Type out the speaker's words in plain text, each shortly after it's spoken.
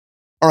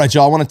All right,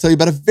 y'all, I want to tell you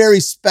about a very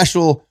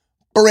special,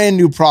 brand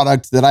new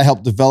product that I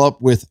helped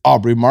develop with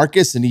Aubrey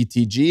Marcus and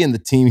ETG and the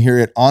team here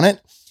at Onnit.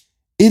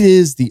 It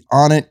is the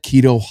Onnit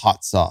Keto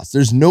Hot Sauce.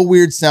 There's no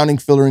weird sounding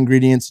filler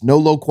ingredients, no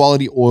low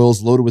quality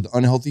oils loaded with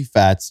unhealthy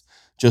fats,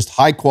 just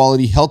high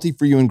quality, healthy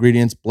for you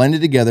ingredients blended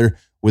together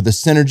with a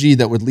synergy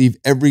that would leave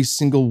every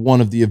single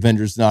one of the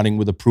Avengers nodding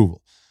with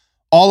approval.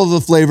 All of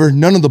the flavor,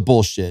 none of the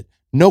bullshit,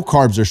 no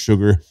carbs or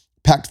sugar,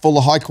 packed full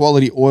of high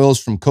quality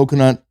oils from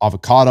coconut,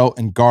 avocado,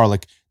 and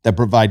garlic that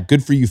provide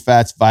good for you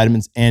fats,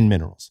 vitamins, and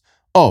minerals.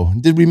 Oh,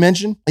 did we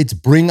mention? It's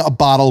bring a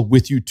bottle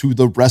with you to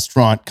the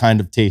restaurant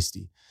kind of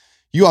tasty.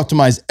 You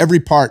optimize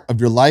every part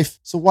of your life,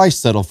 so why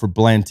settle for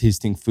bland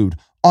tasting food?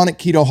 Onnit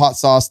Keto Hot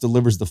Sauce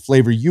delivers the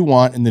flavor you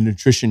want and the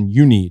nutrition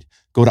you need.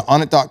 Go to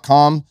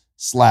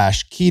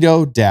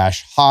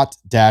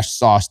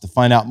onnit.com/keto-hot-sauce to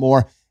find out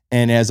more.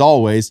 And as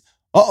always,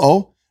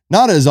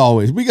 not as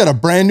always, we got a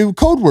brand new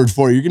code word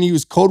for you. You're going to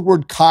use code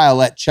word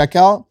Kyle at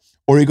checkout,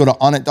 or you go to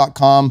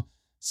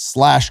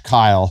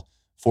onnit.com/Kyle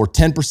for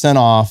 10%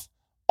 off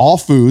all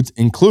foods,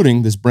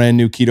 including this brand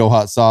new keto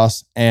hot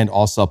sauce and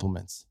all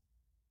supplements.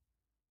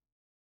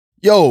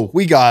 Yo,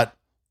 we got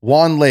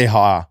Juan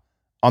Leija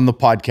on the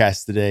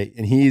podcast today,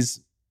 and he's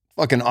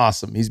fucking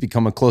awesome. He's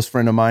become a close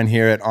friend of mine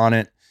here at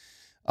Onnit.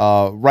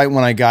 Right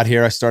when I got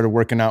here, I started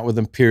working out with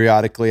him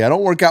periodically. I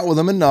don't work out with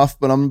him enough,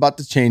 but I'm about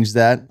to change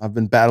that. I've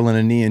been battling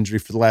a knee injury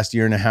for the last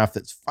year and a half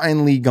that's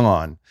finally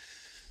gone.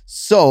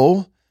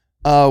 So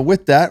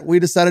with that, we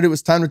decided it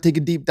was time to take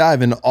a deep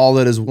dive into all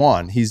that is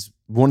Juan. He's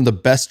one of the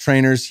best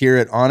trainers here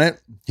at Onnit.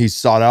 He's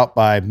sought out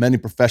by many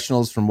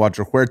professionals from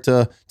Roger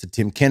Huerta to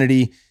Tim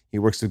Kennedy. He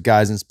works with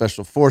guys in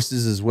special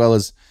forces as well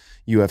as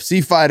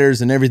UFC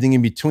fighters and everything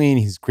in between.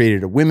 He's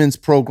created a women's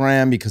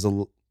program because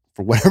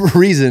for whatever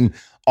reason,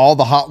 all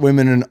the hot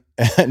women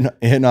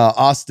in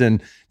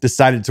Austin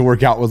decided to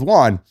work out with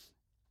Juan.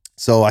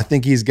 So I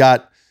think he's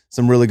got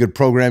some really good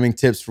programming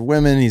tips for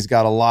women. He's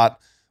got a lot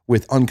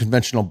with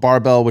Unconventional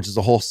Barbell, which is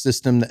a whole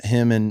system that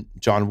him and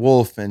John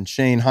Wolf and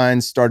Shane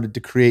Hines started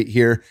to create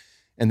here.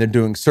 And they're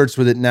doing certs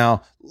with it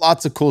now.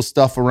 Lots of cool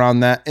stuff around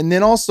that. And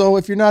then also,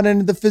 if you're not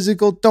into the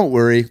physical, don't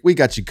worry. We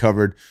got you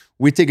covered.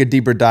 We take a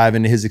deeper dive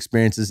into his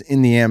experiences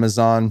in the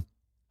Amazon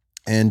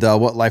and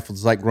what life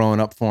was like growing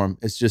up for him.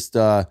 It's just,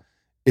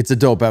 it's a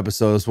dope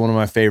episode. It's one of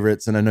my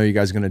favorites, and I know you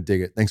guys are going to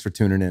dig it. Thanks for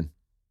tuning in.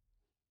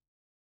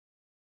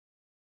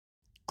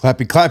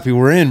 Clappy, clappy.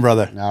 We're in,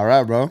 brother. All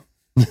right, bro.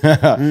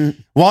 Juan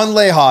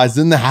Leija is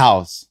in the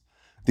house.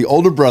 The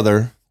older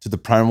brother to the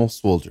primal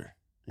soldier,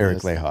 Eric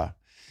Leija.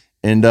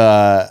 And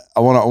I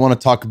want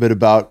to talk a bit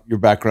about your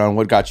background,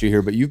 what got you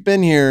here. But you've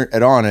been here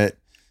at Onnit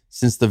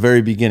since the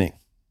very beginning.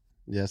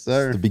 Yes,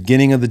 sir. The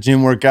beginning of the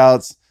gym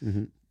workouts,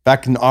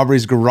 back in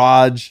Aubrey's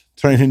garage,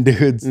 training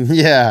dudes.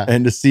 Yeah.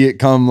 And to see it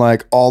come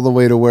like all the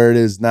way to where it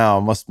is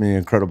now must be an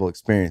incredible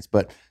experience.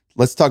 But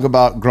let's talk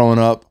about growing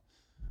up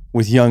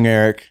with young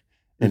Eric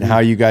and how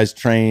you guys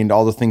trained,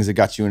 all the things that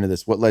got you into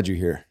this. What led you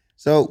here?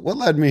 So what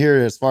led me here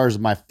as far as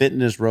my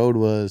fitness road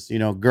was,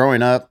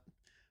 growing up,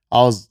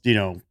 I was,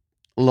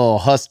 a little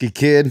husky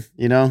kid,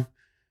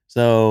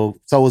 So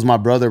was my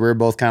brother. We were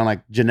both kind of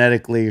like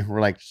genetically,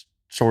 we're like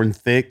short and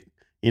thick,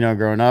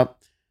 growing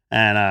up.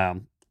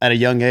 And at a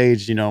young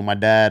age, my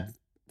dad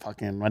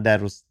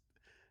was,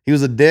 he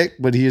was a dick,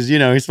 but he was,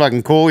 he's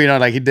fucking cool.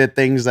 Like he did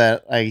things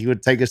that like he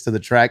would take us to the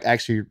track,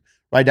 actually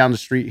right down the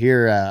street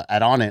here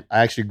at Onnit. I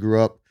actually grew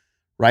up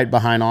right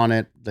behind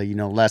Onnit,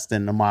 less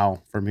than a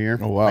mile from here.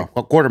 Oh, wow. Like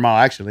a quarter mile,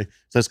 actually.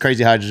 So it's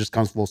crazy how it just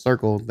comes full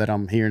circle that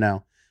I'm here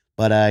now.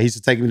 But he used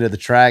to take me to the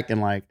track,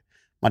 and like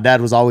my dad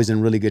was always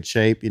in really good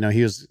shape. He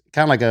was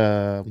kind of like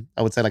I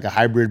would say like a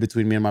hybrid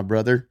between me and my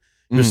brother.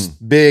 He was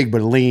big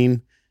but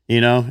lean,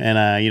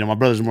 and my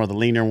brother's more the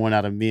leaner one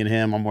out of me and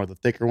him. I'm more the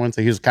thicker one.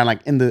 So he was kind of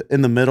like in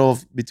the middle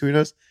between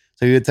us.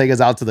 So he would take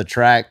us out to the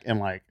track, and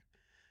like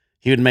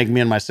he would make me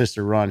and my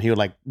sister run. He would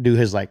like do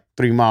his like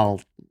 3 mile,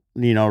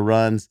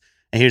 runs.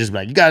 And he would just be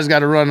like, you guys got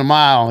to run a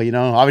mile,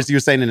 Obviously, he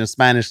was saying it in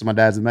Spanish, so my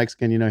dad's a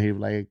Mexican, he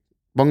would like,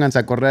 pónganse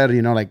a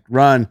correr, like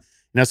run.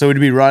 So we'd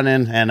be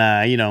running,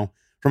 and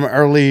from an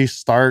early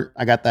start,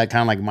 I got that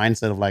kind of like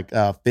mindset of like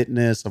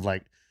fitness, of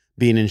like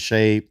being in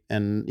shape,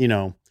 and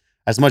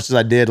as much as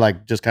I did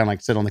like just kind of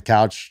like sit on the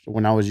couch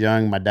when I was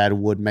young, my dad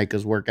would make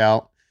us work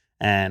out,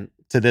 and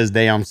to this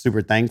day, I'm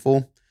super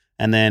thankful.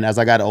 And then as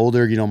I got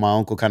older, my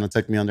uncle kind of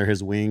took me under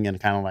his wing and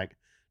kind of like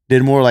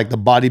did more like the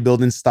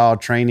bodybuilding style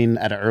training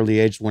at an early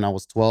age when I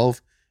was 12,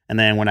 and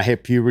then when I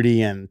hit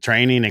puberty and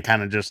training, it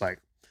kind of just like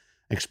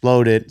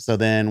exploded. So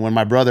then when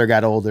my brother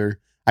got older,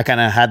 I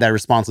kind of had that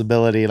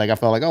responsibility. Like I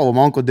felt like, oh, well,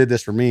 my uncle did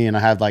this for me, and I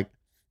have like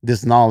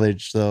this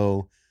knowledge,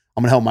 so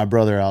I'm gonna help my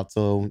brother out.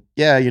 So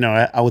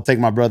yeah, I would take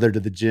my brother to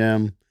the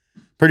gym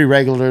pretty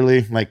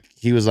regularly. Like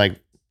he was like,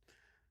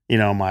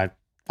 my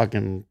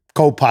fucking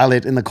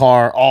co-pilot in the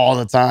car all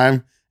the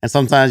time. And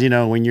sometimes,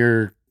 when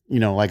you're,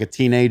 like a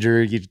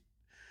teenager, you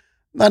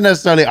not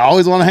necessarily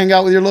always want to hang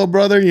out with your little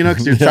brother,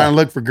 because you're trying to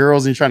look for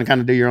girls and you're trying to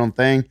kind of do your own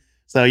thing.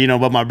 So,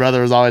 but my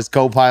brother was always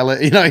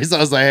co-pilot, so I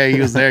was like, hey,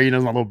 he was there, he's my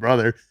little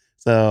brother.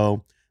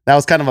 So that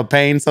was kind of a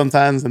pain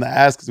sometimes in the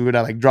ass because we would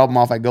like drop him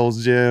off at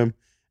Gold's Gym,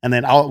 and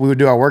then we would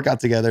do our workout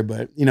together.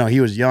 But you know, he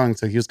was young,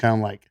 so he was kind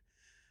of like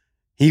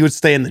he would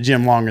stay in the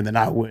gym longer than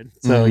I would.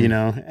 So you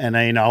know, and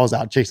I, you know, I was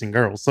out chasing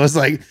girls, so it's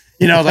like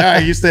you know, I was like, all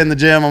right, you stay in the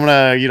gym, I'm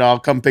gonna, you know, I'll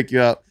come pick you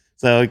up.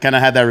 So he kind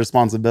of had that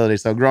responsibility.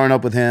 So growing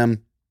up with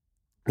him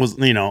was,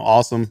 you know,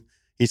 awesome.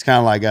 He's kind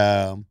of like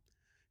it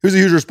was a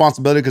huge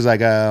responsibility because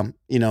like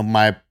you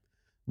know,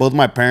 both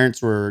my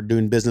parents were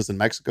doing business in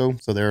Mexico,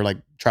 so they were like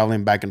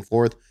traveling back and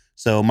forth.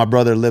 So my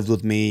brother lived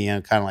with me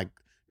and kind of like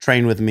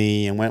trained with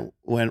me and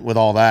went with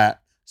all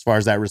that as far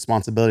as that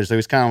responsibility. So he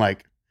was kind of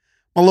like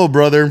my little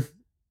brother,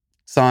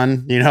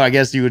 son, you know, I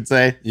guess you would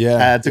say.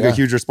 Yeah, took a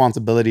huge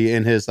responsibility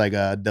in his like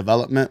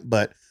development,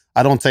 but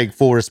I don't take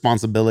full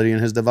responsibility in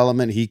his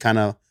development. He kind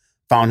of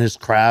found his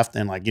craft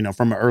and like, you know,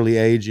 from an early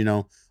age, you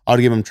know, I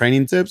would give him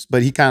training tips,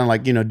 but he kind of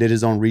like, you know, did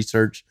his own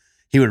research.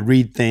 He would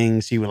read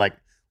things. He would like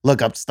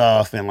look up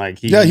stuff and like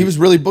he was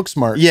really book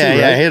smart. Yeah, too,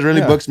 yeah, right? he was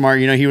really book smart.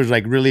 You know, he was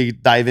like really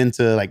dive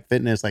into like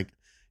fitness. Like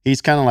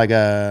he's kind of like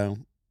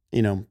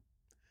you know,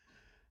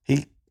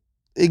 he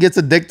gets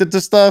addicted to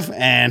stuff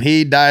and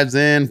he dives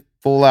in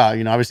full out.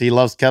 You know, obviously he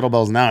loves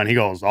kettlebells now and he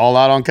goes all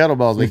out on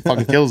kettlebells. Like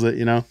fucking kills it.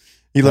 You know.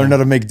 He learned how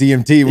to make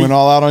DMT. Went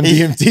all out on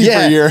DMT for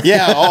a year.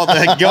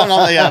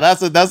 Yeah,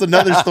 that's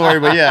another story.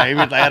 But yeah, he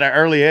was at an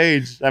early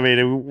age. I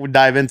mean, we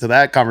dive into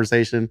that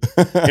conversation.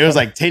 It was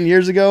like 10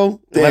 years ago,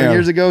 11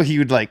 years ago. He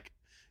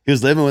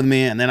was living with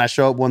me, and then I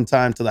show up one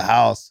time to the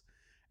house,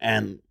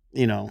 and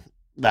you know,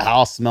 the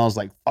house smells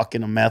like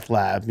fucking a meth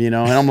lab, you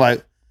know, and I'm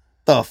like,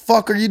 the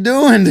fuck are you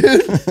doing,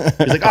 dude?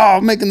 He's like, oh,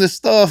 I'm making this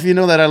stuff, you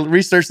know, that I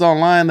researched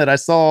online that I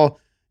saw.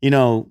 You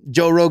know,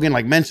 Joe Rogan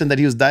like mentioned that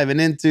he was diving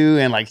into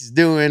and like he's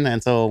doing.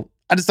 And so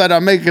I decided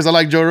I'd make it because I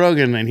like Joe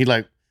Rogan, and he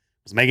like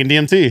was making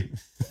DMT.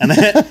 And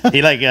then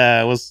he like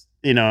was,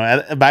 you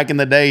know, back in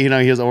the day, you know,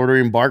 he was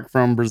ordering bark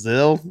from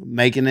Brazil,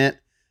 making it.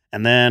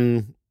 And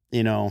then,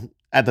 you know,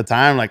 at the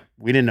time, like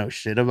we didn't know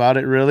shit about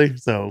it really.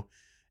 So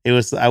it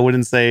was, I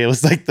wouldn't say it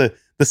was like the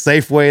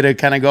safe way to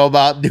kind of go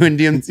about doing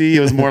DMT. It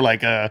was more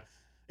like a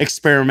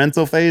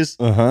experimental phase.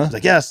 It's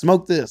like, yeah,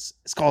 smoke this.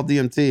 It's called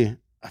DMT.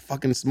 I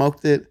fucking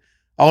smoked it.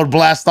 I would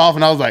blast off,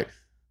 and I was like,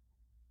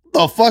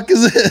 "The fuck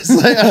is this?"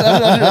 Like,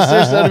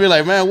 I'd be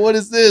like, "Man, what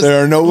is this?"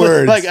 There are no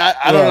words. Like,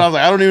 I don't know. I was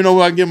like, I don't even know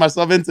what I can get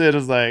myself into. It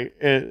was like,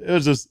 it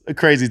was just a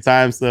crazy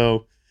time.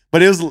 So,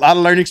 but it was a lot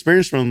of learning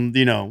experience from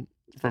making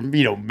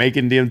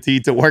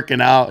DMT to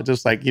working out,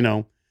 just like, you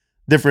know,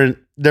 different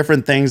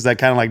things that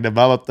kind of like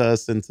developed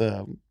us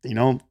into, you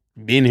know,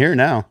 being here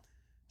now.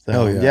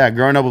 So yeah,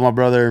 growing up with my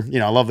brother, you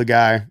know, I love the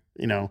guy.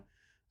 You know,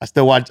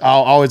 I'll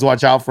always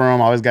watch out for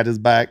him. I always got his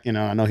back. You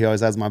know, I know he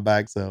always has my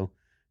back. So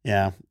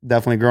yeah,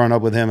 definitely growing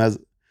up with him as,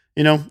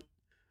 you know,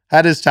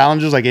 had his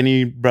challenges like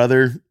any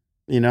brother,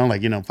 you know,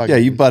 like, you know, yeah,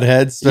 you butt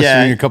heads, especially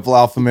when you're a couple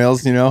alpha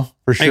males, you know,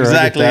 for sure.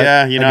 Exactly.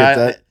 Yeah. You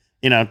know,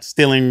 you know,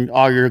 stealing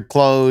all your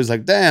clothes.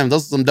 Like, damn,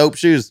 those are some dope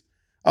shoes.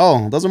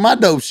 Oh, those are my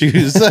dope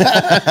shoes.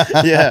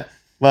 Yeah.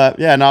 But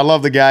yeah, no, I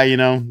love the guy, you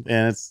know,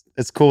 and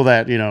it's cool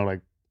that, you know,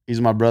 like he's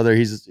my brother.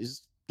 He's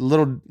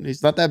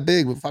not that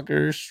big, but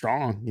fucker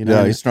strong, you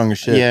know. Yeah, he's strong as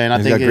shit. Yeah, and I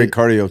think he's got great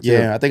cardio too.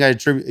 Yeah, I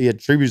think he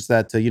attributes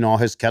that to, you know, all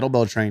his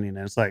kettlebell training. And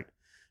it's like,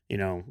 you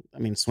know, I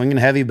mean, swinging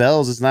heavy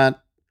bells is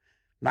not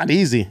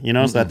easy, you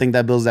know. Mm-hmm. So I think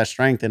that builds that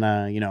strength.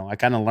 And you know, I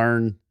kind of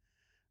learned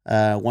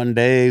one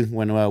day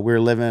when we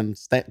were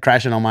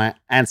crashing on my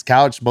aunt's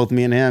couch, both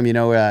me and him. You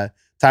know,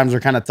 times were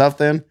kind of tough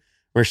then.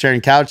 We're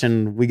sharing couch,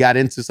 and we got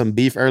into some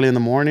beef early in the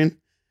morning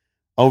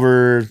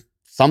over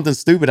something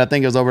stupid. I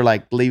think it was over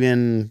like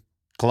leaving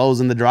clothes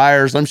in the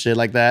dryer or some shit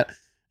like that.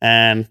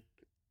 And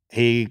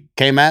he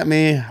came at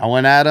me. I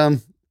went at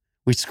him.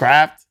 We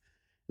scrapped.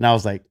 And I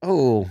was like,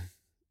 oh,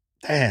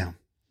 damn.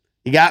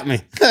 He got me.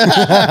 It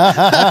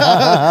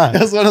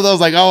was one of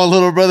those like, oh,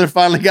 little brother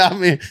finally got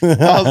me.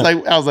 I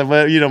was like,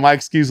 well, you know, my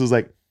excuse was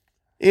like,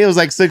 it was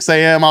like 6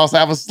 a.m. I was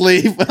half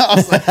asleep.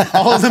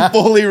 I wasn't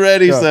fully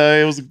ready.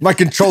 So it was, my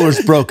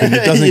controller's broken.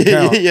 It doesn't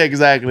count. Yeah,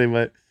 exactly.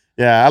 But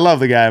yeah, I love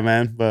the guy,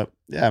 man. But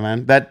yeah,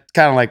 man, that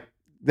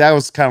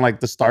was kind of like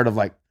the start of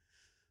like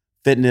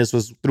fitness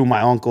was through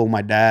my uncle,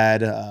 my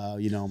dad,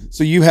 you know.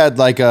 So you had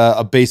like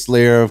a base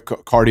layer of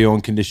cardio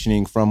and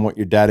conditioning from what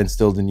your dad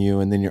instilled in you,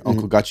 and then your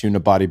uncle got you into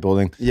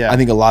bodybuilding. Yeah. I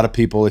think a lot of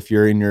people, if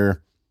you're in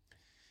your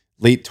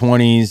late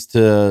 20s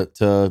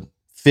to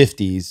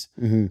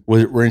 50s,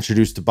 were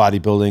introduced to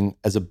bodybuilding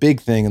as a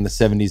big thing in the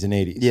 70s and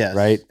 80s. Yes.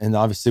 Right? And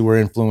obviously we're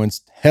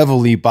influenced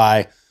heavily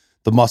by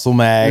the muscle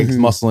mags,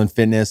 Muscle and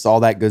Fitness,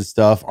 all that good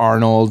stuff,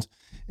 Arnold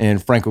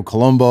and Franco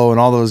Colombo and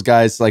all those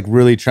guys like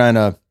really trying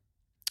to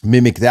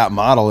mimic that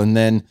model. And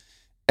then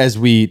as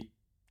we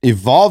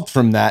evolved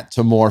from that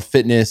to more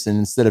fitness, and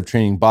instead of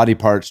training body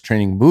parts,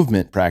 training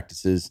movement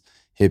practices,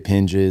 hip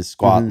hinges,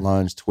 squat,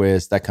 lunge,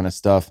 twist, that kind of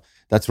stuff,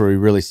 that's where we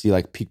really see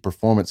like peak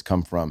performance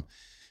come from.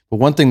 But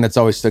one thing that's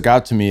always stuck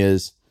out to me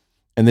is,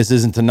 and this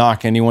isn't to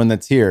knock anyone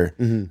that's here,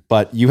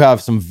 but you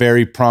have some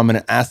very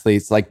prominent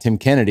athletes like Tim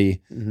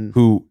Kennedy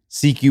who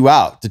seek you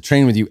out to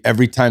train with you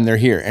every time they're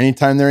here.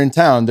 Anytime they're in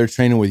town, they're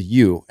training with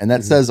you. And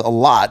that says a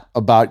lot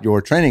about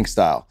your training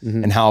style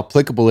and how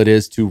applicable it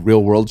is to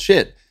real world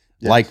shit,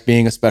 like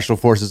being a special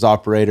forces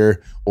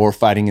operator or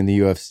fighting in the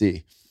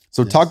UFC.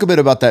 So talk a bit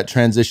about that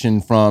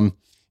transition from,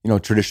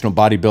 traditional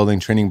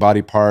bodybuilding, training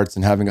body parts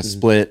and having a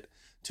split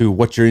to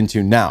what you're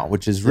into now,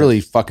 which is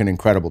really fucking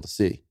incredible to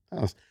see.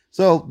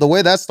 So the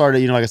way that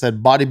started, like I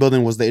said,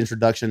 bodybuilding was the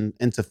introduction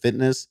into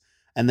fitness.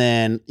 And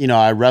then,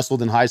 I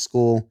wrestled in high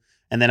school.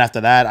 And then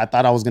after that, I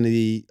thought I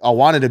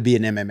wanted to be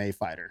an MMA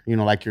fighter,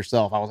 like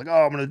yourself. I was like,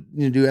 oh, I'm going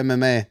to do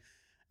MMA.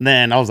 And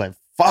then I was like,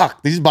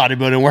 fuck, these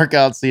bodybuilding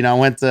workouts. I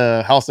went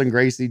to House and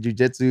Gracie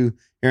Jiu-Jitsu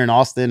here in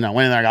Austin. I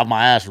went in there, I got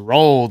my ass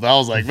rolled. I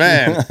was like,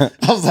 man,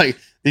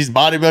 these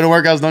bodybuilding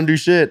workouts don't do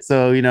shit.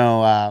 So,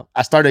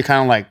 I started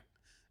kind of like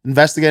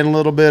investigating a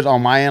little bit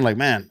on my end. Like,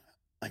 man,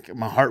 like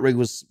my heart rate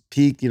was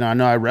peak. I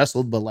know I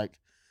wrestled, but like,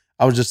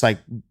 I was just like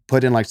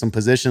put in like some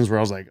positions where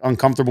I was like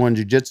uncomfortable in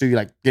jiu-jitsu,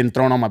 like getting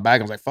thrown on my back.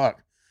 I was like, fuck,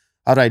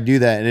 how do I do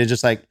that? And it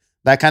just like,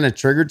 that kind of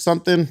triggered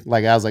something.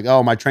 Like I was like,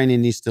 oh, my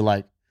training needs to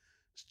like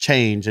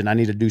change and I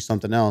need to do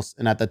something else.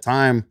 And at the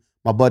time,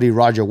 my buddy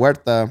Roger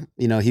Huerta,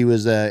 he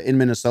was in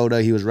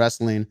Minnesota, he was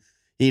wrestling.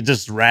 He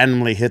just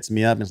randomly hits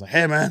me up and he's like,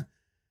 hey man,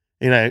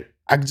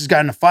 I just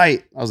got in a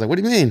fight. I was like, what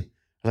do you mean?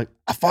 I was like,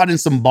 I fought in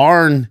some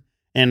barn.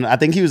 And I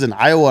think he was in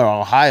Iowa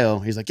or Ohio.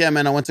 He's like, yeah,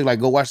 man, I went to like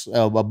go watch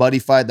a buddy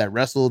fight that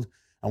wrestled.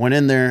 I went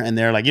in there and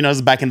they're like, this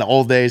is back in the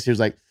old days. He was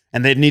like,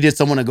 and they needed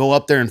someone to go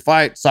up there and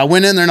fight. So I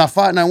went in there and I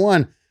fought and I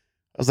won. I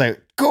was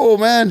like, cool,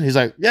 man. He's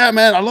like, yeah,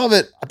 man, I love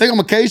it. I think I'm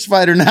a cage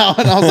fighter now.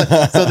 And I was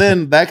like, so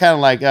then that kind of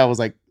like, I was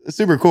like,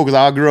 super cool because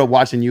I grew up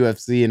watching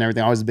UFC and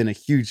everything. I always been a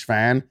huge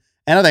fan.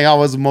 And I think I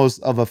was most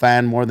of a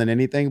fan more than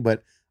anything,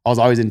 but I was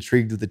always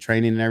intrigued with the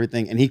training and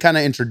everything. And he kind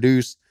of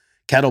introduced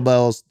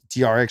kettlebells,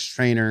 TRX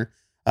trainer,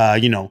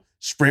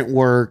 sprint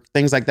work,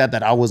 things like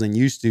that I wasn't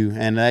used to.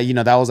 And,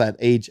 that was at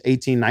age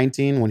 18,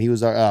 19 when he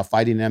was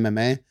fighting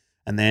MMA.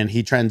 And then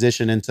he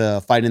transitioned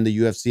into fighting the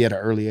UFC at an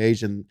early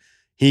age. And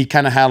he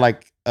kind of had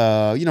like,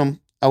 I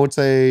would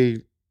say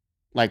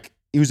like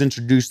he was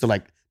introduced to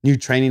like new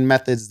training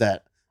methods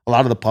that a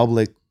lot of the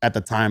public at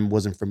the time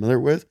wasn't familiar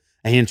with.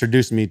 And he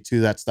introduced me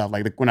to that stuff.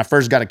 Like when I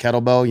first got a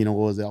kettlebell, what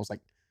was it? I was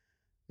like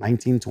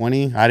 19,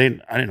 20. I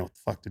didn't know what the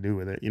fuck to do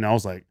with it. I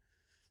was like,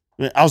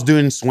 I was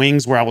doing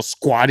swings where I was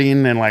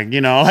squatting and like,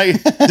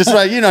 just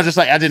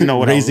like I didn't know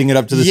what raising it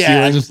up to the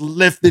ceiling, just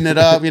lifting it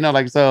up,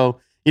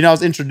 so, I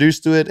was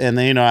introduced to it and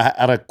then, I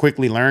had to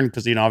quickly learn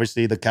because,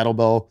 obviously the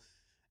kettlebell,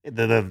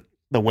 the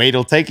weight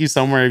will take you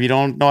somewhere if you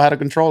don't know how to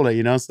control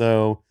it,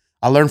 so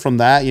I learned from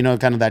that,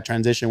 kind of that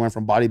transition went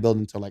from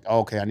bodybuilding to like, oh,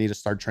 okay, I need to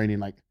start training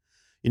like,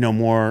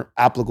 more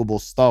applicable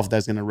stuff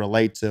that's going to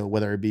relate to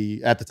whether it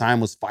be at the time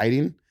was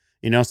fighting,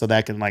 so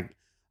that can like,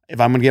 if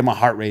I'm going to get my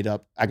heart rate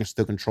up, I can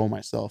still control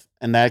myself.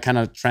 And that kind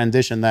of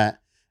transitioned that.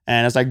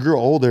 And as I grew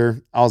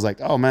older, I was like,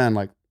 oh man,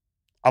 like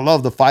I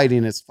love the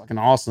fighting. It's fucking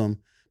awesome.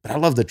 But I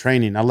love the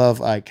training. I love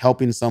like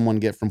helping someone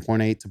get from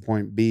point A to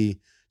point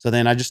B. So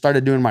then I just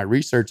started doing my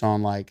research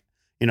on like,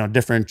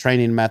 different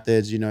training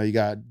methods. You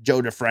got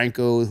Joe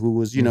DeFranco, who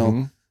was,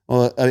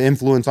 an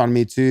influence on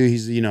me too.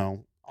 He's,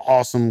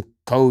 awesome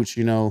coach,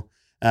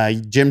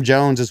 Jim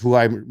Jones is who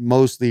I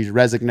mostly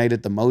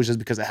resonated the most just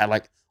because it had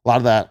like a lot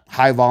of that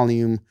high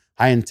volume,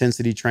 high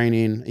intensity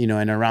training,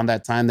 and around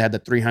that time they had the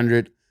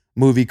 300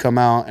 movie come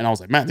out and I was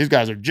like, man, these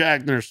guys are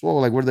jacked. They're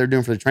swole. Like what are they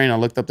doing for the training? I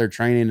looked up their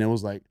training and it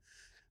was like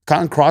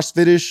kind of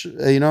CrossFit-ish,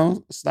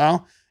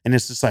 style. And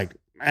it's just like,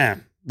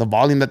 man, the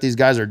volume that these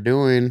guys are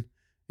doing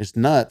is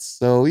nuts.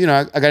 So,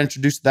 I got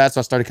introduced to that.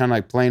 So I started kind of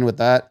like playing with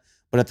that.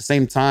 But at the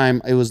same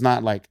time, it was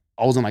not like,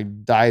 I wasn't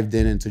like dived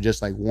into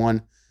just like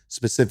one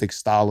specific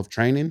style of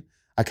training.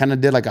 I kind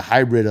of did like a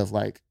hybrid of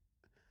like,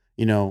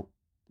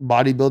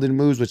 bodybuilding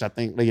moves, which I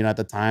think, at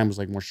the time was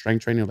like more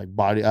strength training, like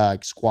body,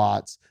 like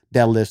squats,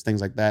 deadlifts,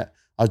 things like that.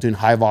 I was doing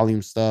high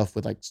volume stuff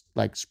with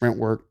like sprint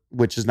work,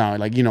 which is now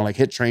like, like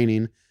HIIT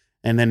training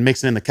and then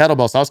mixing in the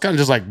kettlebell. So I was kind of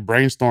just like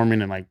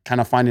brainstorming and like kind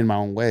of finding my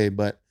own way.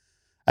 But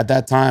at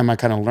that time, I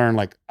kind of learned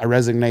like I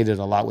resonated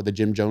a lot with the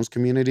Jim Jones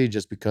community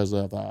just because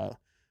of,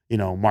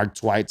 Mark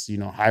Twite's,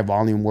 high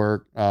volume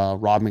work,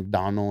 Rob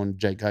McDonald and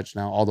Jake Hutch.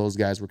 Now, all those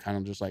guys were kind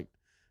of just like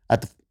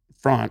at the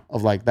front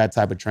of like that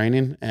type of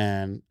training.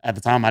 And at the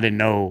time I didn't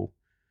know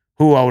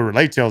who I would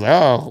relate to. I was like,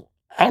 oh,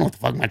 I don't know what the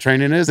fuck my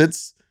training is.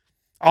 It's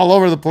all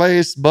over the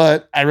place,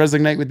 but I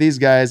resonate with these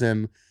guys.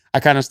 And I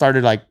kind of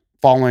started like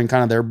following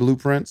kind of their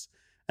blueprints.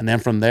 And then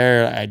from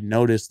there, I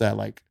noticed that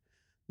like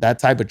that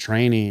type of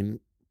training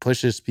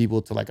pushes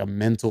people to like a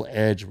mental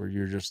edge where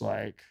you're just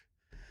like,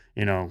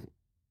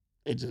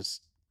 it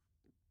just,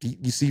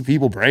 you see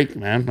people break,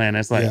 man. And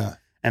it's like,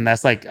 and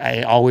that's like,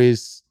 I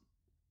always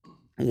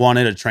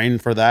wanted to train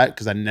for that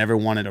because I never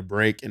wanted a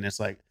break. And it's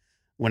like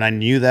when I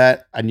knew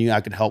that, I knew I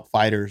could help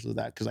fighters with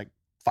that because like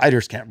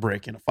fighters can't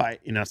break in a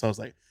fight, So I was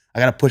like, I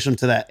got to push them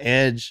to that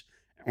edge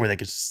where they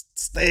could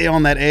stay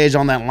on that edge,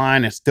 on that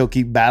line, and still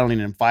keep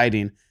battling and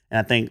fighting. And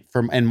I think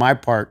in my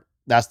part,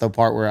 that's the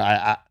part where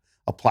I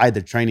applied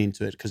the training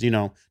to it because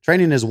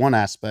training is one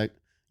aspect.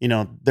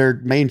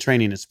 their main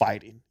training is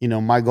fighting.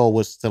 My goal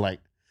was to like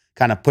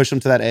kind of push them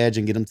to that edge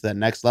and get them to that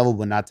next level,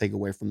 but not take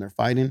away from their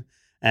fighting.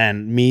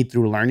 And me,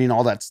 through learning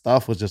all that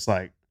stuff, was just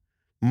like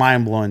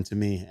mind blowing to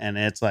me. And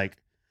it's like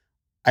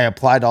I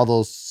applied all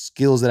those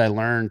skills that I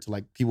learned to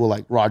like people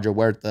like Roger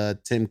Huerta,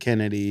 Tim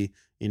Kennedy,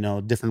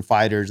 different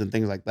fighters and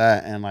things like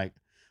that. And like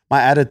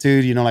my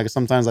attitude, like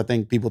sometimes I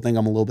think people think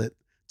I'm a little bit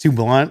too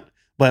blunt,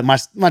 but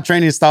my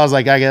training style is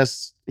like, I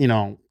guess,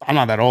 I'm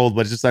not that old,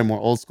 but it's just like more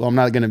old school. I'm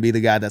not going to be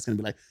the guy that's going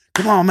to be like,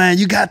 come on, man,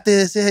 you got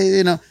this. Hey,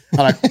 I'm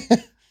like,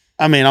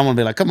 I'm going to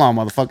be like, come on,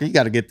 motherfucker, you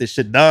got to get this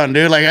shit done,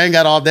 dude. Like I ain't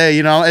got all day,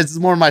 it's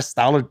more my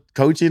style of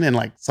coaching. And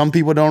like some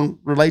people don't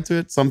relate to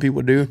it. Some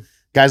people do.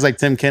 Guys like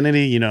Tim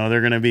Kennedy,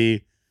 they're going to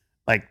be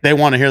like, they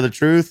want to hear the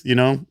truth,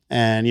 and,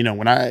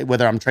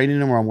 whether I'm training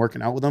them or I'm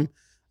working out with them,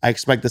 I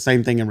expect the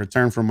same thing in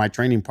return from my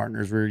training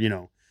partners where,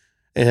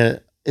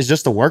 it's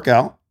just a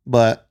workout.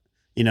 But,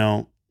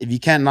 if you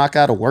can't knock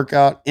out a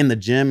workout in the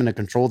gym in a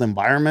controlled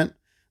environment,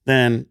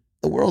 then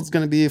the world's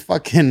going to be a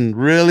fucking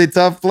really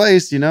tough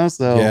place,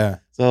 So, Yeah.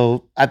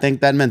 So I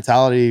think that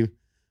mentality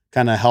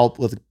kind of helped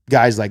with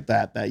guys like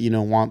that,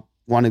 want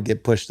to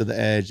get pushed to the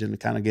edge and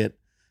kind of get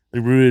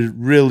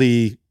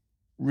really,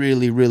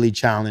 really, really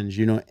challenged,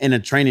 in a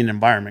training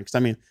environment. Because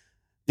I mean,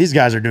 these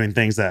guys are doing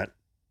things that,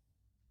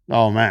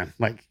 oh man,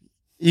 like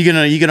you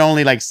can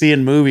only like see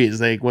in movies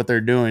like what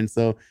they're doing.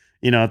 So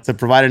to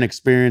provide an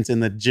experience in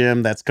the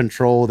gym that's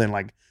controlled and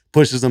like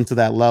pushes them to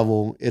that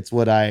level, it's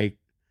what I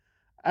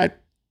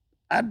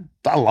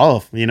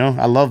love.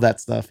 I love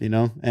that stuff.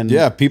 And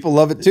Yeah, people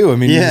love it too. I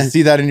mean, Yeah. you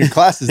see that in your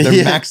classes. They're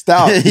Yeah. maxed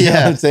out. You know Yeah.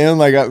 what I'm saying?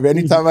 Like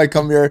anytime I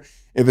come here,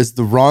 if it's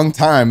the wrong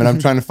time and I'm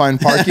trying to find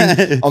parking,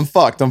 I'm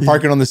fucked. I'm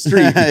parking on the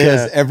street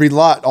because Yeah. every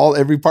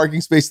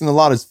parking space in the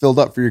lot is filled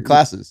up for your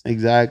classes.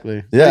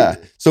 Exactly. Yeah.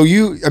 So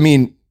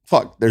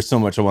there's so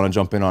much I want to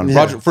jump in on.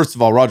 Yeah. First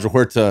of all, Roger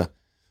Huerta,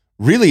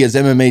 really, as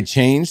MMA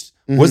changed,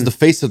 was Mhm. the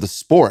face of the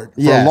sport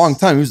for a Yes. long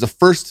time. He was the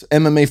first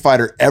MMA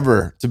fighter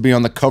ever to be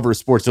on the cover of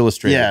Sports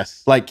Illustrated.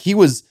 Yes. Like he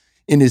was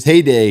in his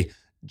heyday,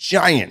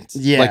 giant.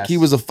 Yes. Like he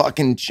was a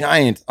fucking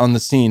giant on the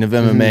scene of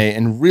MMA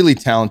and really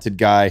talented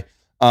guy.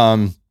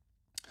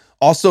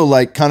 Also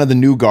like kind of the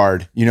new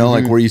guard,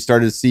 like where you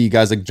started to see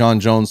guys like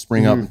John Jones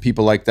spring up and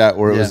people like that,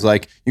 where it was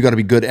like, you got to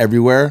be good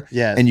everywhere.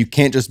 Yes. And you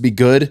can't just be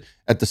good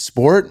at the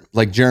sport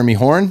like Jeremy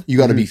Horn. You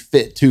got to be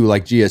fit too,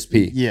 like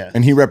GSP. Yes.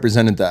 And he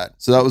represented that.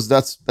 So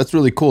that's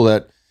really cool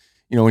that,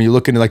 when you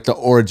look into like the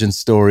origin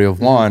story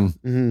of Juan,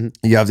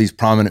 you have these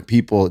prominent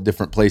people at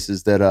different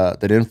places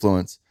that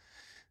influence.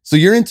 So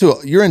you're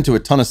into a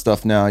ton of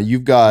stuff now.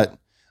 You've got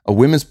a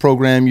women's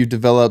program you've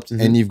developed,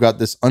 and you've got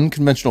this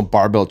unconventional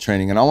barbell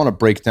training. And I want to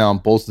break down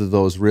both of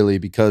those really,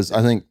 because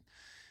I think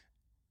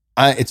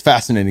it's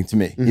fascinating to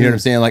me. You know what I'm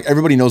saying? Like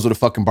everybody knows what a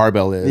fucking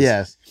barbell is.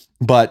 Yes.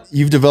 But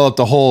you've developed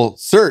a whole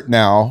cert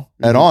now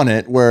at On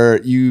It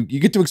where you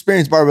get to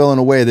experience barbell in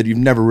a way that you've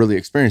never really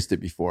experienced it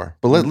before.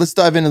 But let's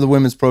dive into the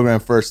women's program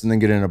first and then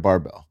get into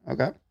barbell.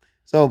 Okay.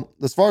 So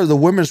as far as the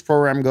women's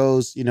program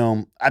goes,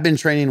 I've been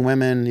training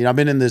women. I've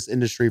been in this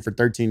industry for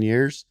 13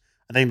 years.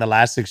 I think the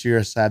last 6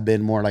 years have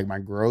been more like my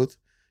growth.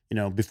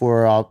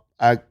 Before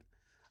I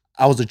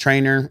was a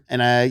trainer,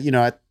 and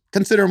I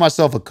consider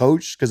myself a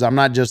coach because I'm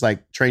not just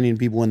like training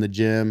people in the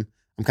gym.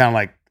 I'm kind of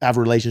like have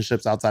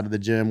relationships outside of the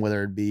gym,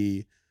 whether it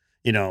be,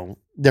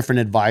 different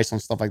advice on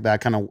stuff like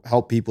that, kind of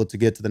help people to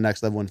get to the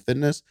next level in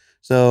fitness.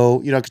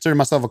 So, I consider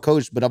myself a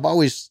coach, but I've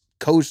always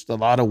coached a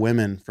lot of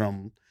women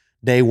from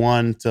day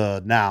one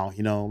to now.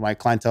 My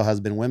clientele has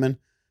been women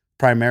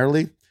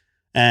primarily.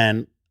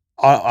 And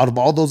out of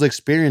all those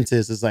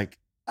experiences, it's like,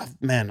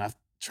 I've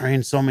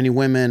trained so many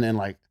women, and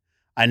like,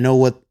 I know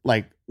what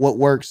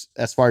works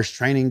as far as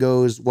training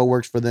goes, what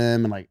works for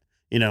them, and like,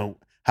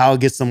 how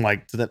it gets them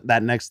like to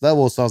that next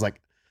level. So I was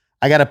like,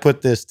 I got to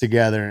put this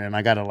together, and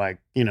I got to like,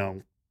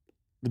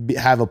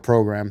 have a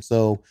program.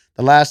 So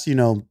the last,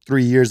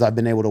 3 years I've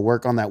been able to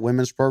work on that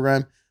women's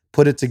program,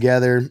 put it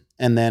together.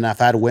 And then I've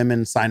had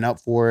women sign up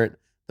for it.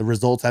 The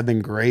results have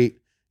been great.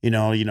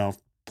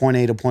 Point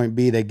A to point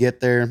B, they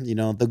get there.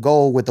 The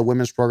goal with the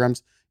women's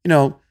programs,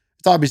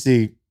 it's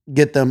obviously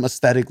get them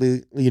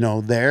aesthetically,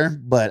 there,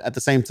 but at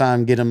the same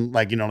time, get them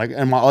like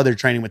in my other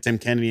training with Tim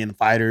Kennedy and the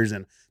fighters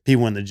and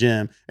people in the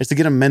gym, is to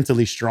get them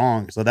mentally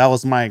strong. So that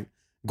was my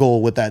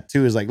goal with that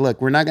too, is like,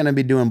 look, we're not going to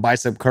be doing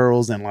bicep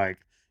curls and like,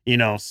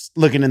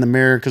 looking in the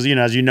mirror. Cause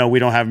as we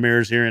don't have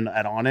mirrors here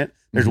at On It.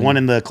 There's one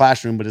in the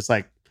classroom, but it's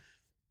like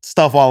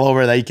stuff all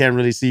over that you can't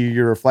really see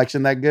your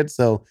reflection that good.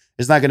 So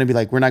it's not going to be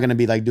like, we're not going to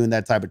be like doing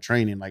that type of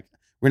training. Like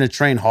we're going to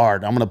train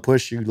hard. I'm going to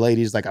push you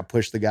ladies like I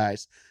push the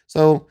guys.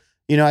 So,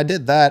 I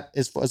did that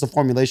as a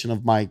formulation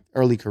of my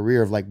early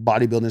career of like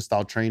bodybuilding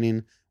style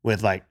training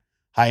with like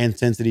high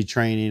intensity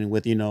training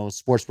with,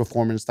 sports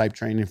performance type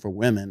training for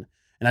women.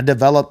 And I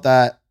developed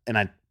that and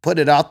I put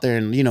it out there,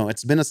 and,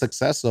 it's been a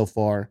success so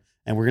far.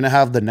 And we're going to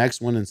have the next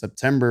one in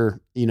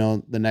September,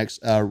 the next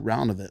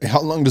round of it.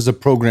 How long does a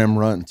program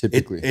run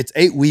typically? It's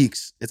 8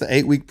 weeks. It's an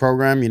 8-week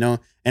program, and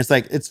it's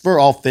like, it's for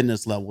all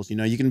fitness levels.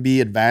 You can be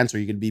advanced or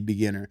you can be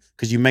beginner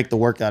because you make the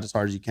workout as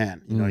hard as you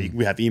can.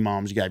 We have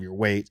EMOMs, you have your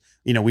weights,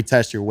 we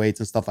test your weights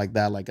and stuff like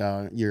that. Like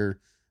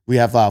we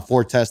have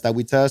 4 tests that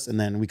we test, and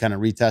then we kind of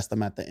retest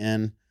them at the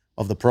end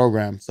of the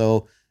program.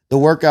 So the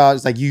workout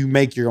is like you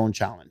make your own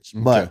challenge,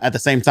 but at the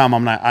same time,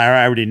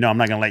 I already know I'm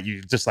not going to let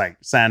you just like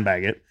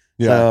sandbag it.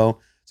 Yeah. So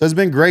it's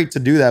been great to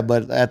do that,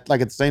 but at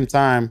the same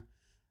time,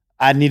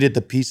 I needed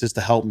the pieces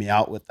to help me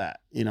out with that.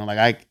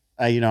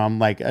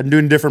 I'm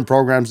doing different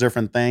programs,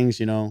 different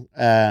things.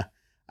 I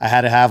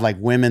had to have like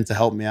women to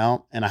help me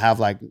out, and I have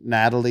like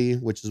Natalie,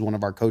 which is one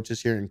of our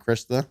coaches here, and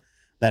Krista,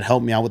 that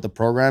helped me out with the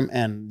program.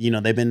 And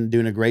they've been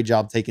doing a great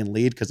job taking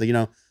lead because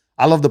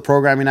I love the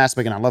programming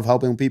aspect and I love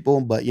helping people,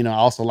 but I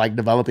also like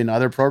developing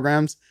other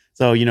programs.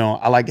 So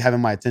I like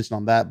having my attention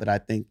on that. But I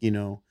think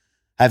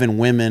having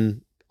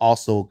women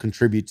also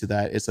contribute to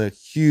that, it's a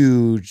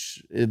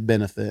huge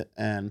benefit.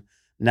 And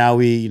now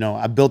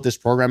I built this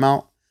program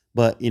out,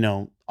 but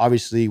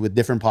obviously with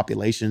different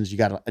populations, you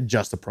got to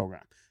adjust the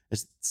program.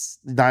 It's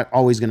not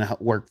always going to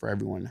work for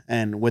everyone.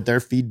 And with their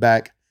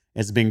feedback,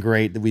 it's been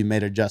great that we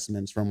made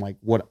adjustments from like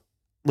what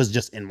was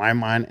just in my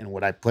mind and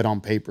what I put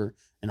on paper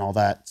and all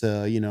that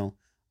to,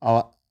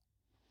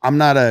 I'm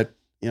not I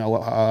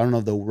don't know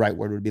if the right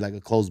word would be like a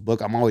closed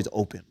book. I'm always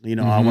open.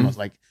 I want to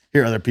like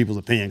hear other people's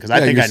opinion because I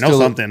think I know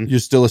something. You're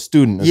still a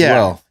student as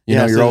well.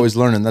 You're always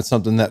learning. That's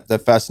something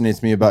that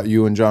fascinates me about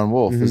you and John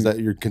Wolf is that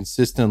you're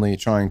consistently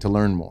trying to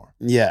learn more.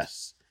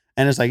 Yes.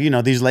 And it's like,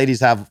 these ladies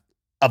have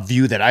a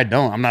view that I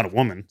don't. I'm not a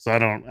woman. So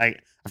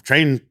I've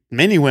trained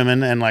many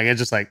women and like, it's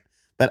just like,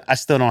 but I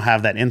still don't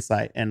have that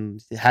insight, and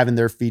having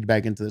their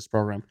feedback into this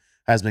program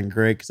has been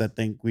great because I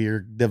think we are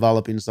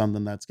developing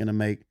something that's going to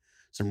make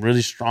some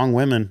really strong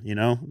women,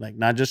 like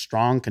not just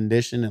strong,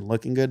 conditioned and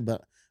looking good,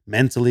 but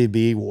mentally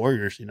be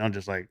warriors,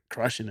 just like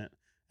crushing it.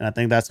 And I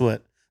think that's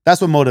what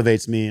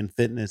motivates me in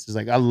fitness is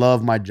like, I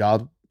love my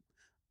job.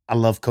 I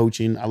love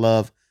coaching. I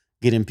love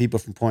getting people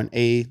from point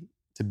A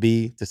to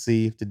B to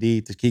C to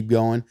D to keep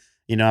going.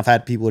 I've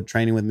had people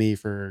training with me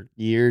for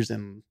years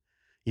and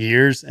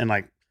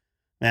like,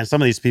 man,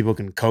 some of these people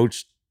can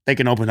coach. They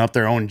can open up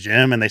their own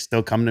gym and they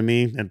still come to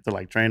me and to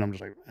like train. I'm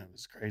just like, man,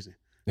 this is crazy.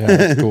 Yeah,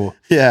 that's cool.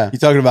 Yeah. You're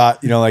talking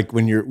about, like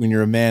when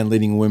you're a man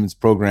leading a women's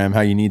program,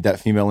 how you need that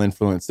female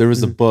influence. There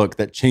was a book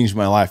that changed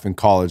my life in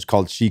college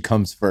called She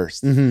Comes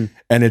First. And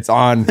it's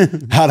on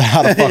how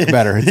to fuck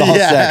better. It's all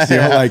sex,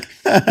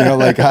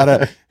 like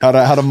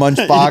how to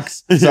munch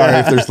box. Sorry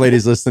if there's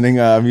ladies listening.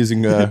 I'm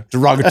using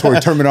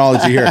derogatory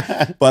terminology here.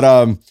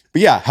 But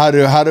yeah, how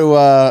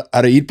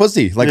to eat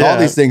pussy, like all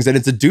these things. And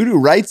it's a dude who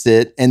writes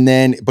it,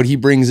 but he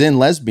brings in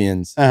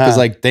lesbians because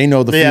like they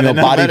know the female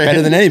body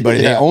better than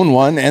anybody. They own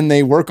one and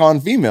they work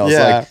on females.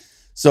 Yeah.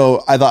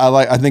 So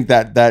I think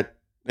that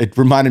it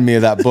reminded me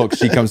of that book,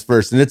 She Comes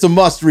First. And it's a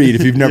must read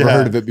if you've never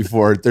heard of it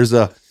before. There's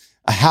a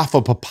half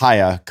a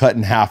papaya cut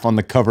in half on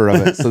the cover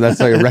of it. So that's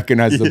how you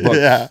recognize the book.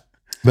 Yeah.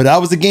 But that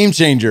was a game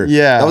changer.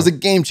 Yeah. That was a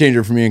game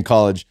changer for me in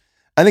college.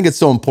 I think it's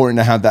so important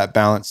to have that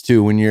balance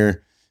too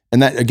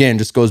and that again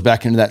just goes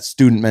back into that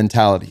student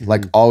mentality,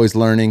 like always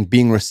learning,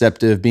 being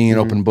receptive, being an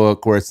open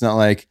book, where it's not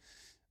like,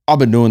 I've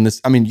been doing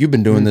this. I mean, you've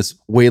been doing this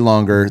way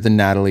longer than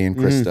Natalie and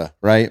Krista,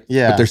 right?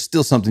 Yeah. But there's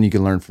still something you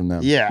can learn from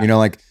them. Yeah.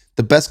 Like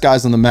the best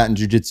guys on the mat in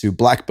jiu-jitsu,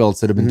 black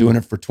belts that have been doing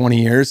it for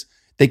 20 years,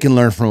 they can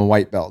learn from a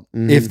white belt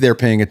if they're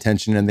paying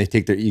attention and they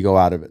take their ego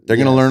out of it. They're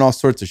going to learn all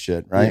sorts of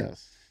shit, right?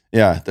 Yes.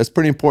 Yeah, that's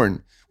pretty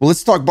important. Well,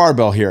 let's talk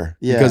barbell here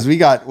because we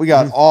got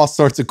all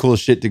sorts of cool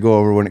shit to go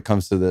over when it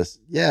comes to this.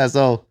 Yeah.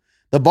 So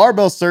the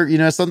barbell cert,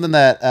 is something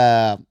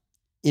that,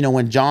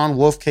 when John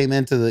Wolf came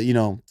into the,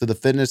 to the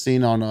fitness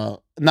scene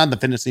not the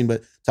fitness scene,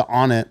 but to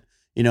Onnit,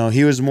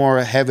 he was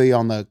more heavy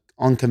on the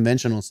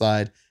unconventional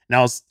side. And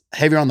I was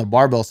heavier on the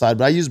barbell side,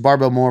 but I use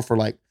barbell more for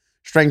like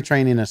strength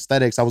training,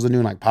 aesthetics. I wasn't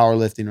doing like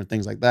powerlifting or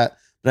things like that.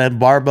 But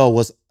barbell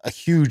was a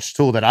huge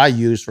tool that I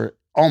used for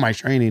all my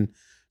training.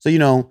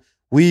 So,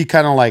 we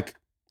kind of like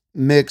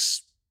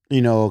mix,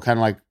 kind of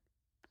like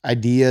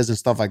ideas and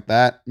stuff like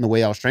that in the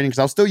way I was training. Cause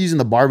I was still using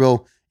the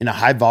barbell in a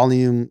high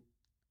volume,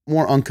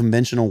 more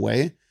unconventional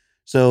way.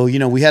 So,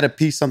 we had to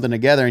piece something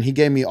together and he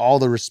gave me all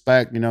the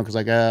respect, cause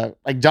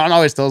like John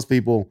always tells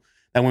people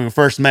that when we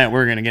first met, we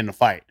were going to get in a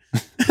fight.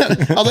 I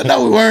was like,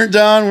 no, we weren't,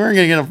 John. We weren't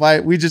going to get in a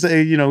fight. We just,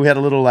 we had a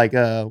little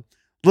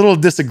little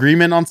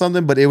disagreement on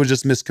something, but it was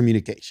just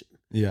miscommunication.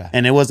 Yeah.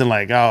 And it wasn't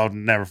like, oh, I'll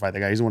never fight the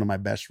guy. He's one of my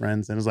best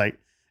friends. And it was like,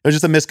 it was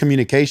just a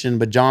miscommunication,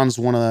 but John's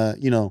one of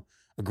the,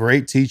 a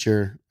great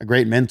teacher, a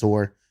great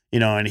mentor,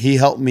 and he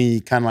helped me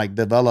kind of like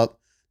develop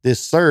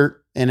this cert.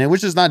 And it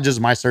was just not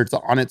just my cert, it's the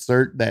Onnit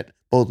cert that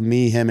both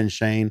me, him, and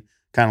Shane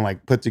kind of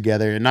like put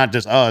together. And not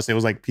just us, it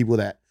was like people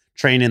that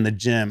train in the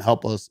gym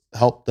helped us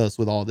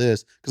with all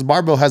this. Because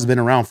barbell has been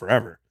around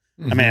forever.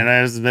 I mean, it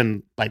has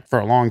been like for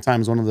a long time.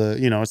 It's one of the,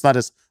 it's not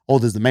as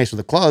old as the mace or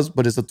the clubs,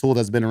 but it's a tool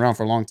that's been around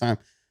for a long time.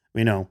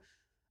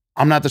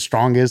 I'm not the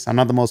strongest. I'm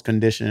not the most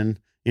conditioned.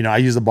 I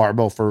use the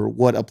barbell for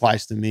what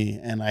applies to me,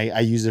 and I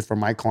use it for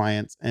my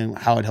clients and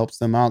how it helps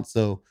them out.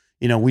 So,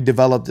 we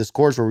developed this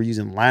course where we're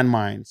using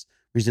landmines,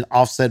 we're using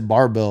offset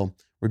barbell,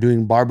 we're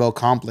doing barbell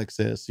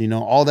complexes,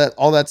 all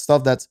that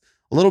stuff that's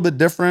a little bit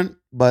different,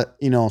 but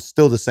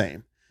still the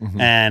same. Mhm.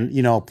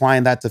 And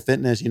applying that to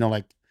fitness,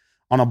 like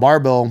on a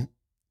barbell,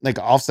 like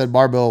offset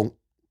barbell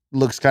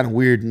looks kind of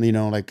weird.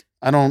 Like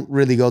I don't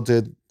really go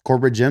to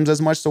corporate gyms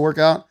as much to work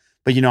out,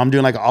 but I'm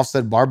doing like an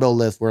offset barbell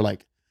lift where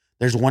like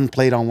there's one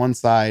plate on one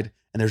side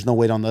and there's no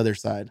weight on the other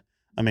side.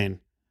 I mean,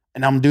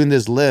 and I'm doing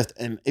this lift.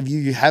 And if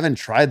you haven't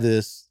tried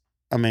this,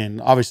 I mean,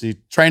 obviously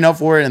train up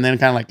for it and then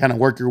kind of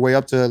work your way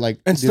up to like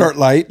And start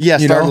light. Yeah,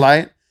 start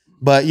light.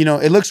 But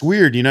it looks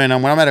weird,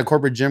 and when I'm at a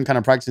corporate gym kind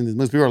of practicing these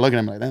moves, people are looking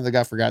at me like, "Damn, the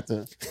guy forgot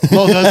to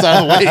blow the other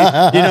side of the weight,"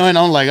 and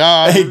I'm like,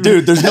 "Oh, Hey,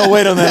 dude, there's no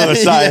weight on the other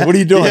side. Yeah, what are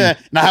you doing?" Yeah.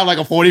 And I have like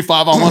a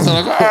 45 on one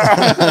side. Like,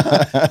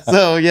 "Ah."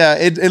 So yeah,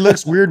 it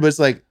looks weird, but it's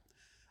like,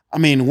 I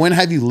mean, when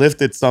have you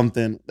lifted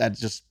something that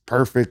just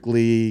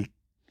perfectly,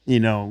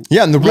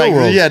 Yeah, in the real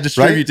world. yeah,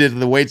 distributed,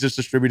 the weights just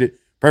distributed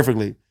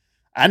perfectly?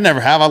 I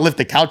never have. I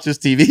lifted couches,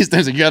 TVs,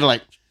 things like you got to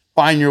like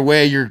find your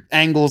way, your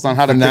angles on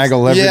how to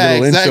finagle every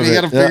little inch of You it.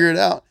 got to figure it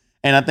out.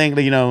 And I think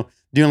that,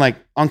 doing like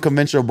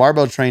unconventional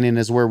barbell training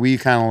is where we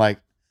kind of like,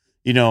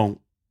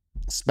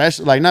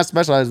 special, like not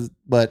specialized,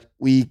 but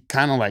we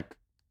kind of like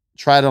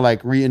try to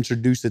like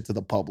reintroduce it to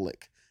the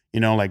public,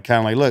 like kind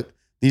of like, look,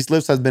 these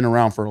lifts has been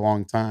around for a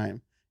long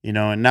time,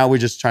 and now we're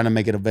just trying to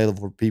make it available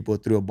for people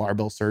through a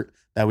barbell cert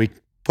that we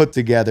put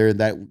together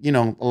that,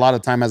 a lot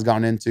of time has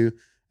gone into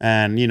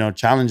and,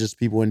 challenges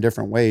people in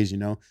different ways.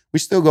 We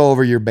still go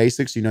over your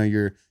basics,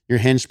 your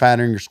hinge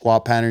pattern, your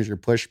squat patterns, your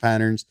push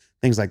patterns,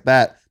 things like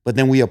that. But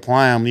then we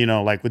apply them,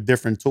 like with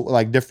different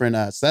different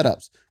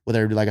setups,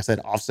 whether it be, like I said,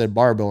 offset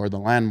barbell or the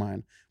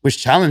landmine, which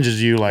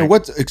challenges you. Like,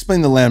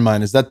 Explain the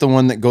landmine. Is that the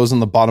one that goes on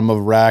the bottom of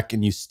a rack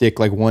and you stick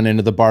like one end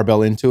of the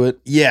barbell into it?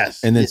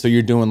 Yes. And then so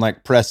you're doing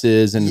like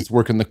presses and it's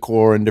working the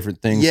core and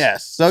different things.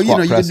 Yes. So you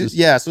can do,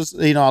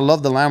 So I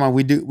love the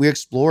landmine. We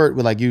explore it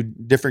with like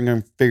different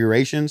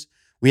configurations.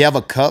 We have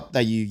a cup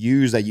that you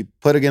use that you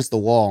put against the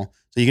wall,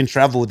 so you can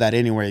travel with that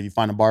anywhere. If you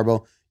find a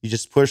barbell, you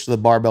just push the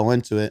barbell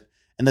into it.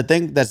 And the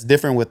thing that's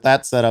different with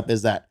that setup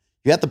is that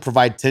you have to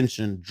provide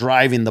tension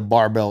driving the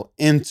barbell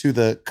into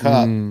the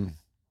cup. When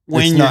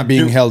it's not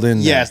being held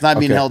in. Yeah, it's not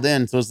being held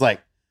in. So it's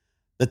like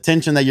the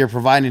tension that you're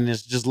providing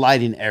is just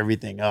lighting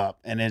everything up,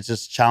 and it's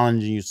just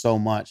challenging you so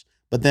much.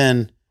 But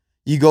then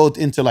you go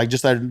into like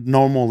just a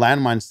normal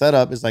landmine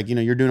setup. It's like,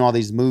 you're doing all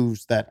these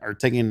moves that are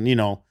taking,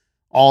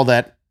 all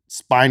that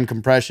spine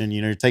compression,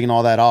 you're taking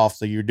all that off.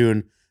 So you're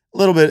doing a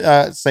little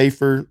bit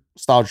safer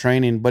style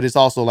training, but it's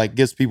also like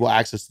gives people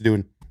access to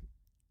doing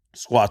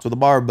squats with a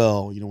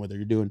barbell, whether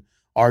you're doing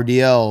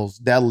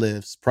RDLs,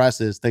 deadlifts,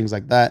 presses, things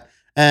like that.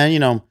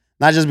 And,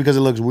 not just because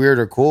it looks weird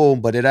or cool,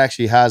 but it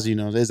actually has,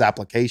 its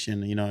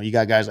application. You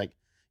got guys like,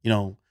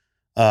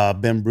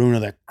 Ben Bruno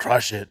that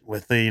crush it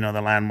with the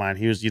landmine.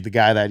 He was the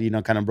guy that,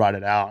 kind of brought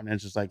it out. And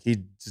it's just like, he's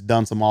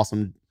done some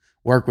awesome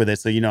work with it.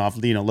 So, I've,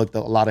 looked a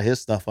lot of his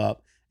stuff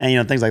up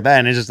and, things like that.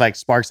 And it just like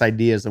sparks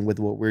ideas and with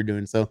what we're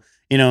doing. So,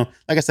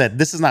 like I said,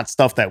 this is not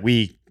stuff that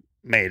we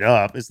made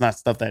up. It's not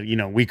stuff that,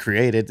 we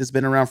created. It's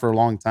been around for a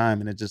long time.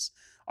 And it just,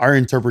 our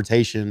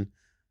interpretation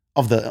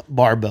of the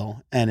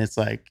barbell. And it's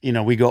like,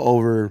 we go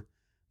over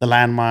the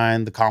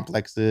landmine, the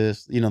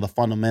complexes, the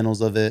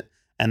fundamentals of it.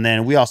 And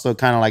then we also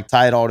kind of like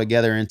tie it all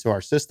together into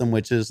our system,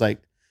 which is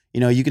like,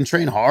 you can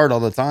train hard all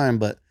the time,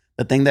 but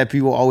the thing that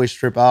people always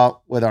trip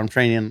out, whether I'm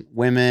training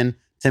women,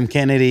 Tim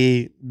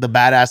Kennedy, the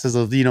badasses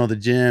of, the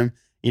gym,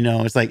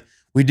 it's like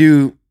we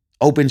do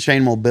open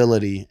chain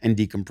mobility and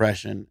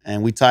decompression.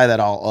 And we tie that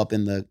all up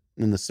in the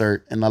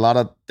cert. And a lot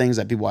of things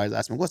that people always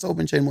ask me, what's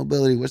open chain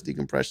mobility? What's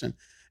decompression?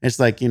 It's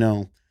like,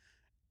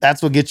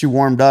 that's what gets you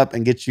warmed up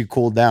and gets you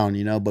cooled down,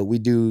 but we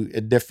do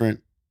a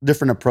different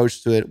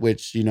approach to it,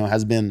 which,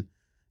 has been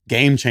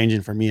game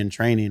changing for me in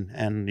training.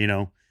 And,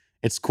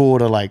 it's cool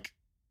to like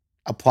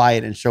apply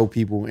it and show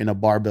people in a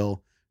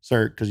barbell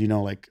cert. Cause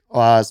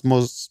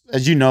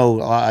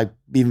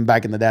even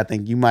back in the day, I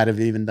think you might've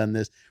even done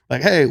this.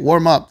 Like, hey,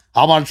 warm up.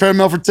 How about a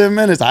treadmill for 10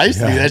 minutes? I used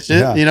to do that shit,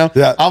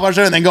 Yeah. How about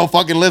treadmill? Then go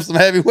fucking lift some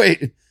heavy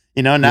weight.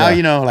 Now,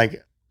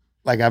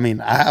 I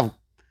mean, I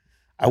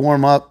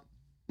warm up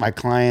my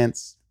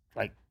clients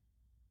like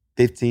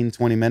 15,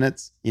 20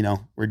 minutes.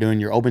 We're doing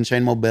your open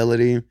chain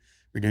mobility.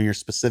 We're doing your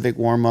specific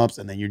warm-ups,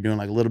 and then you're doing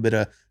like a little bit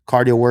of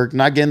cardio work,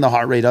 not getting the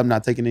heart rate up,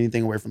 not taking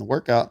anything away from the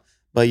workout.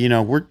 But,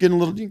 we're getting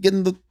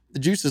the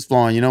juices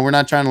flowing. We're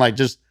not trying to like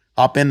just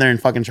hop in there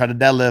and fucking try to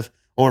deadlift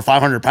over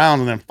 500 pounds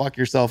and then fuck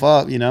yourself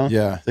up,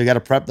 Yeah. So you got to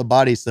prep the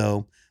body.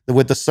 So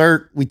with the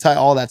cert, we tie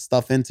all that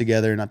stuff in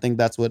together. And I think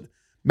that's what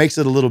makes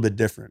it a little bit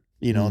different,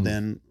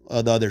 than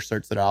the other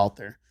certs that are out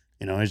there.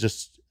 It's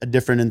just a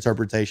different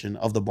interpretation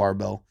of the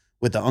barbell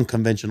with the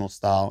unconventional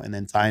style and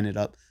then tying it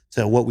up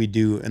to what we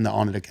do in the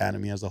Onnit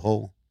Academy as a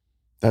whole.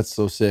 That's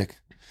so sick.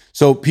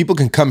 So people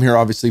can come here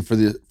obviously for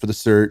the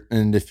cert,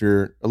 and if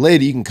you're a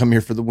lady, you can come here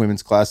for the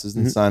women's classes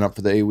and sign up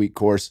for the 8-week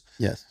course.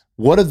 Yes.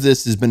 What of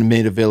this has been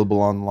made available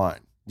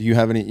online? Do you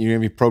have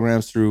any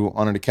programs through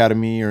On It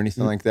Academy or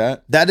anything like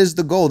that? That is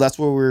the goal. That's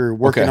what we're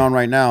working Okay. on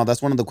right now.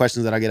 That's one of the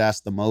questions that I get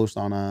asked the most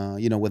on,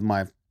 with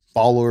my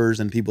followers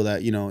and people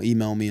that,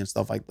 email me and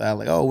stuff like that.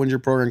 Like, oh, when's your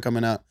program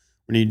coming out?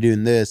 When are you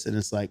doing this? And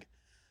it's like,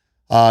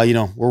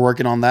 we're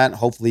working on that.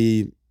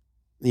 Hopefully,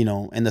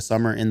 in the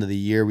summer, end of the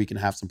year, we can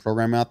have some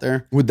program out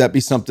there. Would that be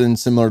something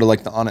similar to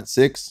like the On It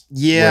 6?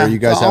 Yeah. Where you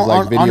guys have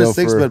like video on a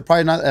 6, for... but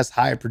probably not as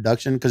high a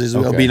production because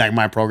it'll Okay. be like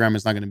my program.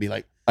 It's not going to be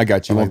like... I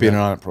got you. It like won't be that. an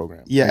On It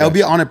program. Yeah, I it'll got be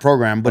you. on a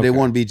program, but it Okay.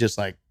 won't be just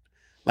like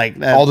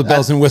that. All the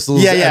bells and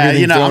whistles. Yeah,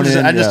 everything I'm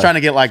thrown in. just trying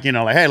to get like,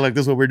 like, hey, look,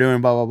 this is what we're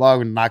doing, blah, blah,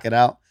 blah, and knock it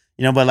out.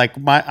 But like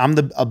I'm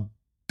a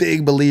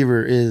big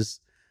believer is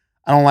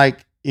I don't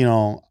like,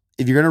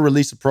 if you're going to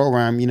release a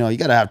program, you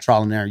got to have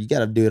trial and error. You got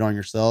to do it on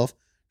yourself,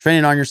 train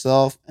it on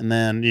yourself. And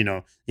then, you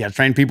got to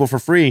train people for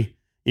free,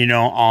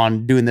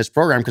 on doing this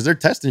program because they're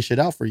testing shit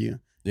out for you,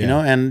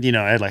 and,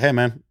 it's like, hey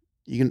man,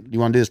 you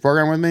want to do this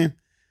program with me?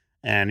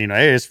 And,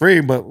 hey, it's free,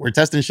 but we're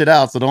testing shit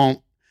out. So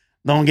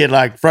don't get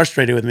like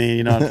frustrated with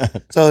me,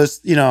 So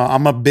it's,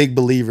 I'm a big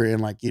believer in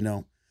like,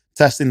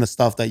 testing the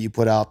stuff that you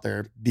put out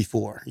there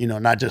before,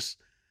 not just,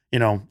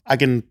 I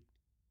can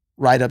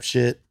write up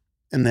shit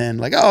and then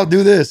like, oh, I'll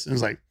do this. And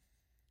it's like,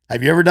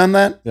 have you ever done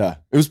that? Yeah.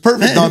 It was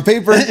perfect on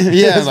paper.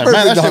 Yeah. It's like,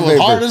 man, that shit was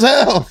hard as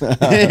hell.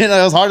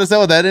 It was hard as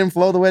hell. That didn't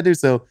flow the way it do.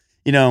 So,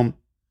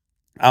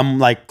 I'm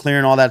like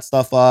clearing all that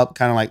stuff up,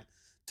 kind of like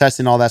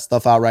testing all that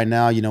stuff out right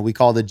now. We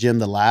call the gym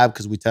the lab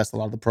because we test a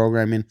lot of the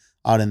programming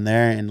out in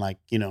there. And like,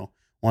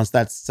 once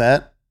that's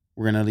set,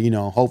 we're going to,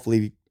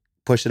 hopefully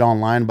push it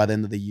online by the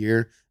end of the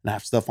year and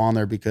have stuff on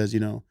there because,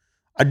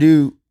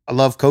 I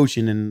love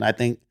coaching. And I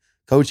think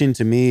coaching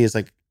to me is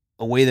like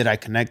a way that I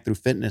connect through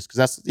fitness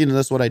because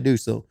that's what I do.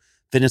 So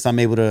fitness, I'm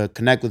able to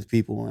connect with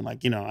people. And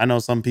like, I know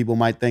some people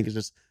might think it's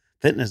just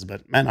fitness,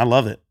 but man, I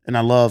love it. And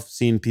I love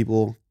seeing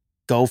people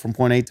go from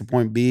point A to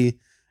point B.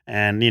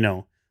 And,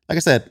 like I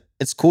said,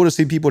 it's cool to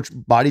see people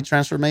body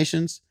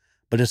transformations,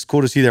 but it's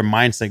cool to see their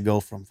mindset go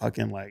from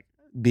fucking like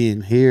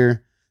being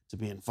here to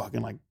being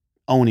fucking like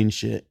owning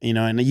shit,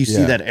 and you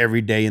see that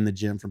every day in the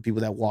gym from people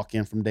that walk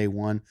in from day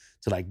 1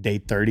 to like day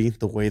 30,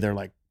 the way their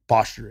like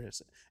posture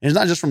is. And it's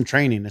not just from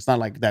training. It's not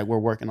like that we're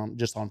working on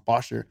just on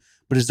posture,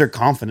 but it's their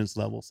confidence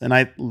levels. And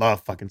I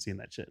love fucking seeing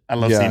that shit. I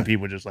love seeing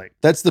people just like,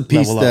 that's the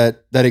piece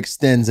that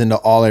extends into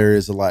all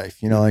areas of life,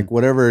 like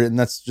whatever. And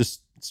that's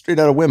just straight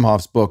out of Wim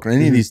Hof's book or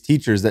any of these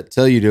teachers that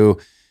tell you to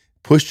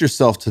push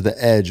yourself to the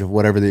edge of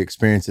whatever the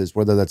experience is,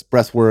 whether that's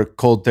breath work,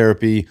 cold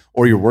therapy,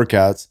 or your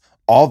workouts.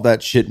 All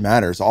that shit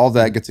matters. All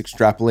that gets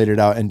extrapolated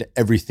out into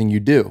everything you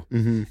do.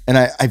 And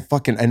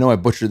I know I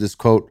butchered this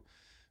quote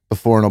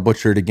before and I'll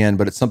butcher it again,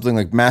 but it's something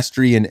like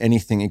mastery in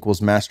anything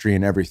equals mastery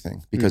in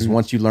everything. Because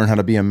once you learn how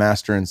to be a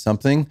master in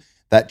something,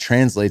 that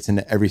translates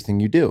into everything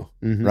you do,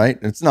 right?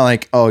 And it's not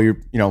like, oh,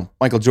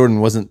 Michael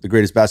Jordan wasn't the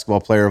greatest basketball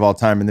player of all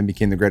time and then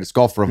became the greatest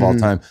golfer of all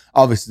time.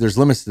 Obviously, there's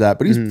limits to that,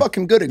 but he's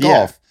fucking good at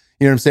golf.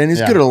 You know what I'm saying? He's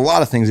good at a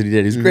lot of things that he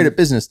did. He's great at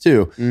business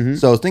too.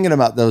 So thinking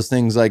about those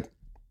things, like,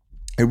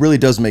 it really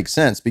does make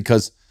sense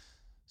because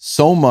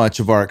so much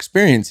of our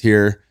experience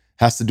here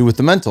has to do with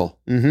the mental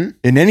in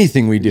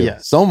anything we do.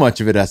 Yes. So much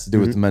of it has to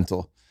do with the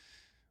mental.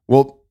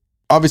 Well,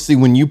 obviously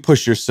when you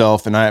push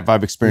yourself, and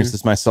I've experienced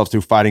this myself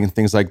through fighting and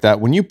things like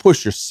that, when you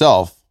push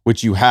yourself,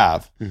 which you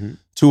have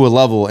to a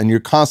level and you're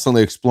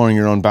constantly exploring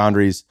your own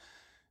boundaries,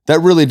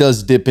 that really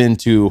does dip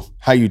into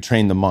how you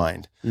train the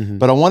mind.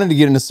 But I wanted to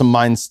get into some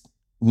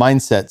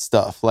mindset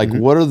stuff. Like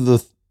what are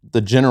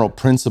the general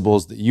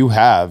principles that you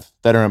have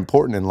that are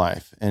important in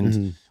life?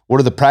 And what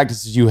are the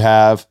practices you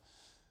have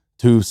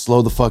to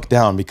slow the fuck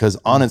down? Because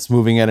On It's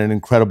moving at an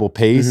incredible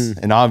pace.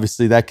 And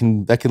obviously that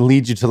can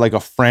lead you to like a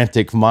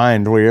frantic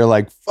mind where you're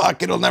like,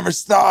 fuck, it'll never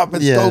stop.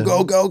 It's go,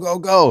 go, go, go,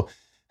 go.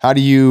 How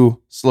do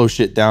you slow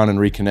shit down and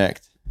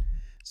reconnect?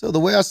 So the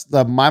way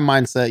my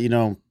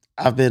mindset,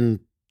 I've been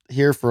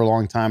here for a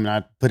long time and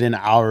I put in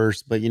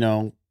hours, but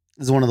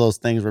it's one of those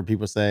things where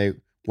people say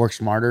work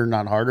smarter,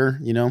 not harder.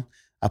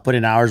 I put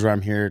in hours where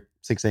I'm here at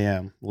 6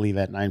 a.m., leave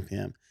at 9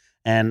 p.m.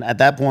 And at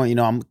that point,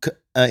 I'm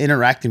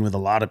interacting with a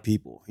lot of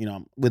people,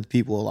 I'm with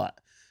people a lot.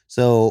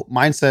 So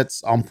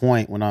mindset's on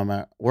point when I'm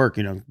at work,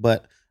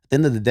 but at the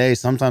end of the day,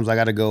 sometimes I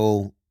got to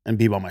go and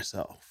be by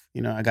myself.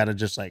 I got to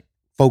just like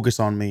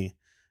focus on me.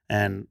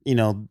 And,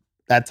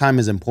 that time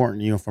is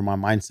important, for my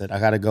mindset. I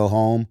got to go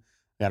home,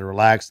 I got to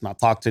relax, not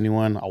talk to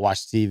anyone. I'll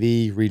watch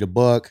TV, read a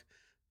book,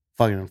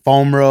 fucking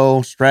foam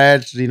roll,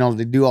 stretch, they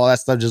do all that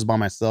stuff just by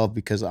myself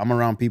because I'm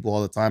around people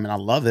all the time and I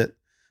love it.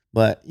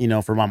 But,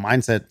 for my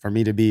mindset, for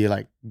me to be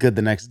like good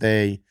the next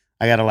day,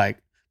 I got to like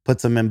put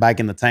something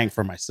back in the tank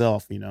for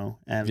myself, and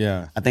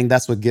I think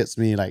that's what gets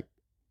me like,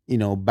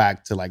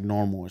 back to like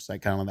normal. It's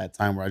like kind of that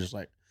time where I just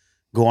like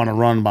go on a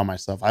run by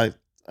myself. I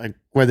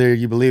whether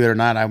you believe it or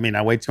not, I mean,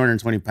 I weigh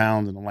 220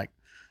 pounds and I'm like,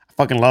 I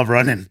fucking love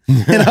running.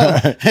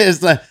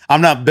 It's like,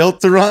 I'm not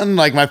built to run.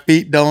 Like my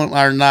feet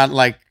are not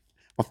like,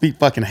 my feet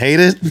fucking hate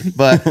it,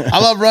 but I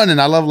love running.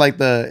 I love like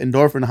the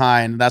endorphin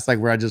high. And that's like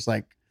where I just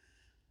like,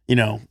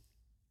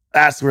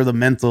 that's where the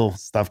mental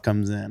stuff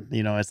comes in.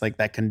 It's like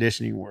that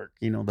conditioning work,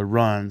 the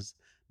runs,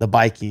 the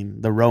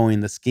biking, the rowing,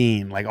 the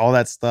skiing, like all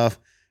that stuff.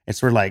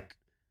 It's where like,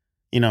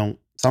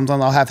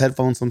 sometimes I'll have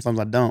headphones, sometimes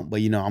I don't,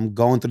 but I'm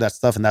going through that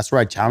stuff and that's where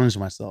I challenge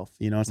myself.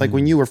 It's like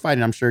when you were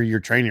fighting, I'm sure you're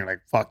training, you're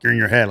like, fuck, you're in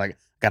your head. Like, I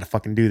gotta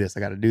fucking do this. I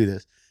gotta do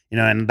this.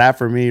 And that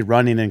for me,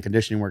 running and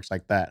conditioning works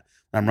like that.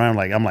 When I'm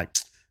running, I'm like,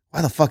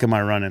 why the fuck am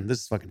I running? This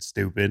is fucking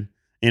stupid.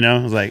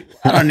 It's like,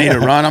 I don't need to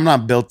run. I'm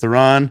not built to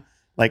run.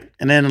 Like,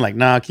 and then like,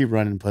 nah, keep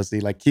running,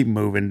 pussy. Like, keep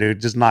moving, dude.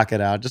 Just knock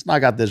it out. Just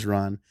knock out this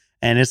run.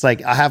 And it's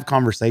like, I have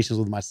conversations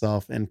with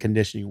myself in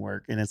conditioning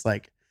work. And it's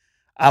like,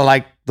 I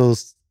like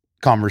those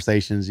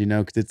conversations,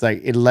 because it's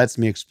like, it lets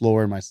me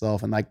explore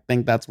myself. And I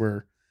think that's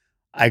where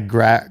I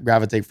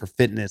gravitate for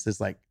fitness. It's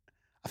like,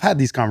 I've had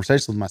these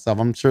conversations with myself.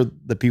 I'm sure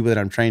the people that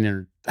I'm training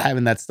are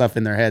having that stuff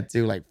in their head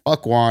too. Like,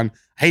 fuck Juan,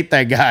 hate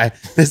that guy,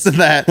 this and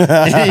that.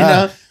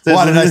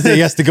 Why did I say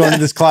yes to go into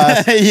this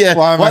class? Yeah.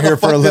 Why am I here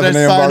for 11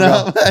 a.m.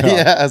 barbell?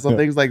 Yeah. So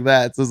things like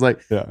that. So it's like,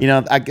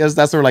 I guess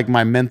that's where like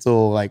my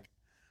mental like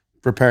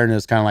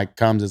preparedness kind of like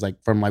comes is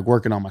like from like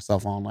working on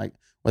myself on like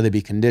whether it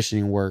be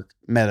conditioning work,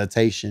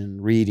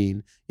 meditation,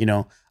 reading,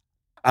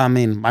 I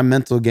mean, my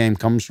mental game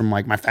comes from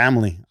like my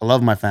family. I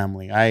love my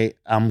family.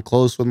 I'm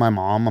close with my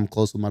mom. I'm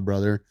close with my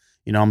brother.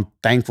 I'm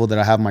thankful that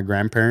I have my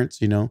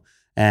grandparents, and,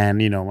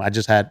 I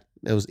just had,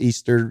 it was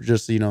Easter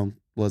just,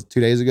 was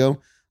 2 days ago.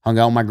 Hung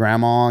out with my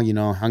grandma,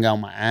 hung out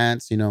with my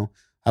aunts, I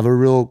have a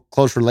real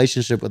close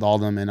relationship with all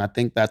of them. And I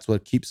think that's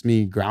what keeps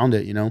me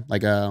grounded,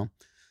 like,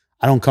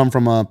 I don't come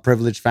from a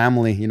privileged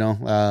family,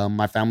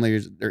 my family,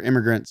 they're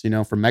immigrants,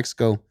 from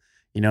Mexico.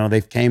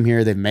 They've came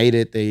here, they've made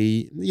it,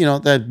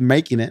 they're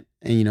making it.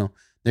 And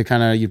they're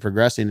kind of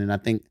progressing, and I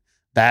think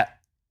that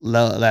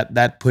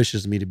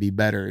pushes me to be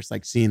better. It's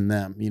like seeing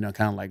them,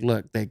 kind of like,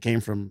 look, they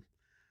came from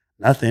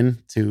nothing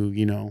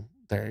to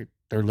they're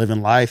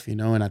living life,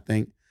 and I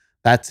think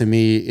that to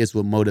me is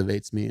what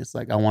motivates me. It's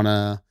like I want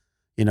to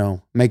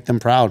make them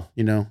proud,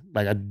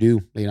 like I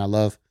do. I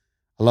love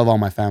all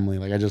my family.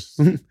 Like I just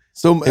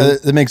so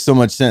it makes so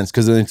much sense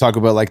because they talk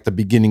about like the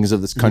beginnings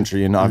of this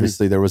country, and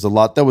obviously there was a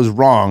lot that was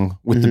wrong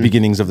with the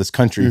beginnings of this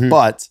country,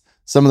 but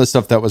some of the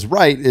stuff that was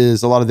right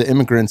is a lot of the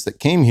immigrants that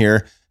came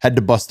here had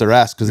to bust their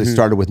ass because they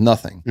started with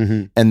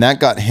nothing. And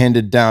that got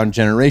handed down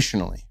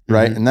generationally,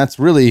 right? And that's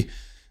really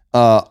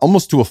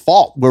almost to a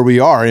fault where we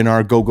are in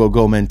our go, go,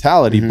 go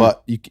mentality.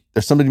 But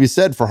there's something to be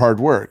said for hard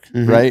work,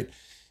 right?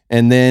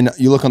 And then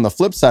you look on the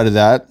flip side of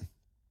that,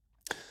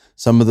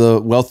 some of the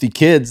wealthy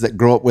kids that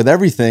grow up with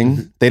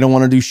everything, they don't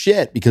want to do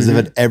shit because they've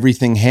had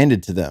everything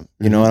handed to them,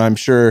 and I'm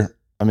sure,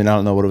 I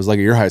don't know what it was like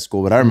at your high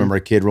school, but I remember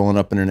a kid rolling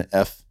up in an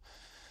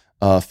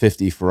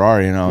F50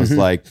 Ferrari, and I was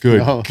like, good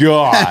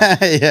God,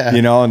 yeah.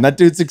 And that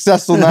dude's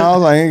successful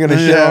now. I ain't gonna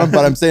shit on him,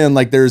 but I'm saying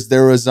like there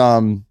was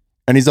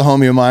and he's a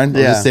homie of mine.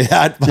 I'll just say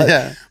that.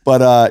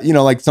 But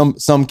like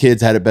some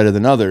kids had it better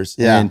than others.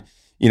 And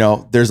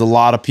there's a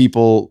lot of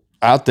people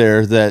out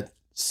there that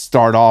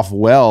start off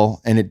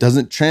well, and it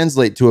doesn't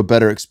translate to a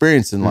better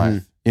experience in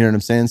life. You know what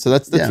I'm saying? So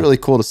that's really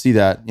cool to see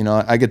that.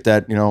 I get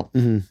that.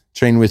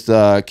 Trained with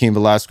Cain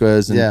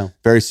Velasquez, and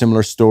very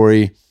similar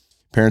story.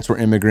 Parents were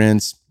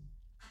immigrants.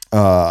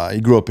 He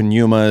grew up in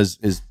Yuma.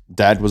 His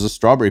dad was a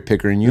strawberry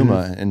picker in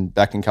Yuma, and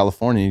back in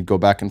California, he'd go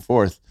back and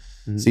forth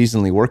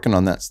seasonally working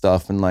on that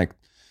stuff. And like,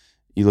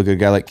 you look at a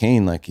guy like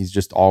Cain, like he's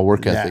just all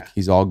work ethic.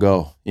 He's all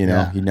go, he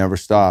never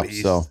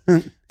stops. So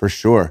for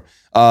sure.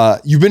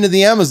 You've been to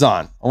the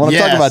Amazon. I want to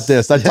talk about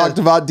this. I talked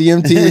about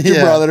DMT with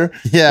your brother,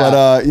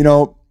 but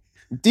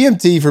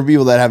DMT, for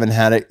people that haven't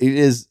had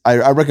it,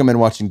 I recommend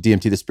watching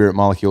DMT, The Spirit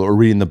Molecule, or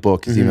reading the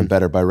book is even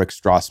better by Rick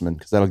Strassman,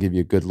 because that'll give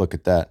you a good look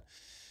at that.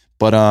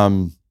 But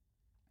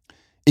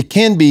it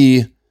can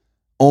be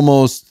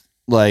almost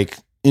like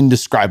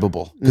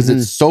indescribable because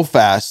it's so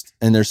fast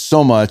and there's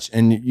so much,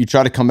 and you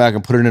try to come back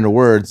and put it into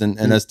words. And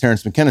as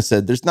Terrence McKenna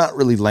said, there's not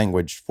really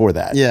language for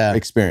that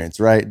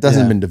experience, right? It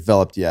doesn't been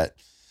developed yet.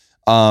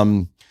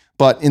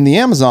 But in the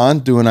Amazon,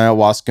 doing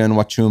ayahuasca and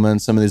wachuma and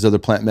some of these other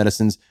plant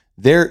medicines,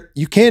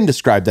 you can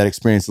describe that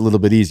experience a little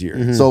bit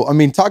easier. So,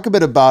 talk a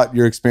bit about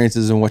your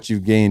experiences and what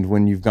you've gained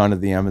when you've gone to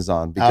the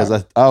Amazon, because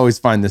I always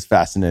find this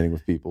fascinating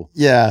with people.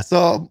 Yeah.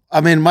 So,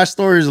 my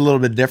story is a little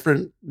bit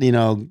different,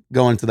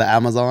 going to the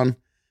Amazon.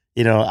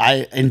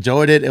 I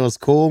enjoyed it. It was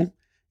cool.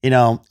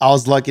 I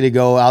was lucky to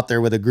go out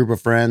there with a group of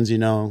friends,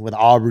 with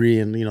Aubrey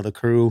and, the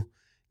crew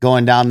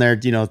going down there,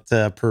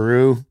 to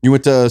Peru. You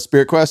went to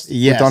Spirit Quest?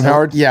 Yeah. With Don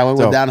Howard? Yeah. I went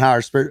with Don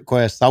Howard Spirit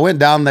Quest. So I went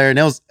down there, and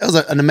it was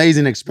an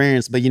amazing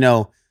experience. But,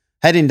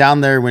 heading down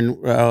there when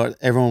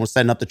everyone was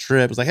setting up the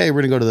trip, it was like, hey,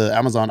 we're gonna go to the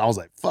Amazon. I was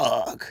like,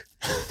 fuck.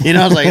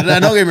 I was like,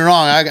 don't get me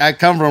wrong. I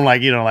come from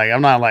like,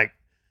 I'm not like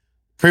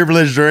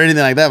privileged or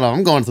anything like that, but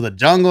I'm going to the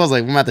jungle. I was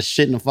like, I'm at the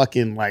shit in the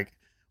fucking like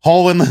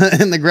hole in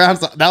the ground.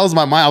 So that was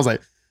my mind. I was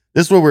like,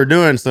 this is what we're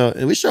doing. So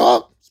we show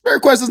up.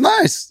 Spirit Quest is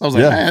nice. I was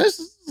like, man,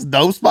 this is a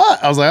dope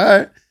spot. I was like, all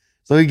right.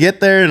 So we get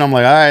there, and I'm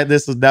like, all right,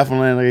 this is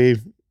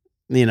definitely,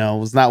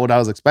 was not what I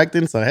was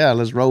expecting. So yeah,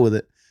 let's roll with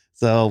it.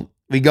 So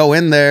we go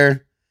in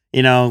there.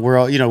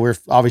 we're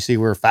obviously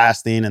we're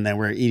fasting, and then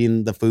we're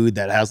eating the food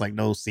that has like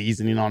no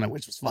seasoning on it,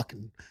 which was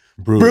fucking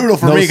brutal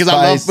for me because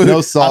I love food.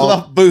 No salt. I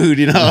love food,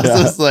 So Yeah.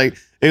 it's like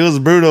it was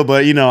brutal,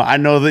 but I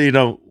know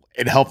that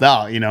it helped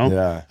out,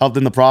 Yeah. helped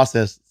in the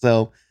process.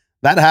 So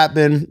that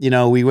happened.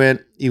 We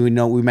went. We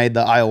made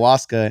the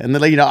ayahuasca, and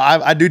then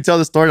I do tell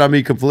the story. I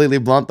mean, completely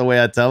blunt the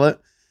way I tell it.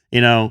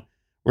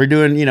 We're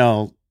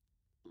doing.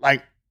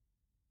 Like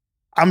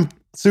I'm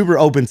super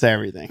open to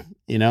everything.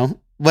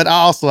 But I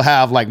also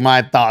have like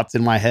my thoughts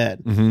in my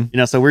head.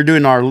 Mm-hmm. So we're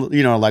doing our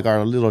like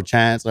our little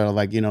chants or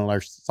like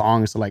our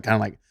songs to like kind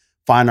of like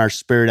find our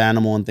spirit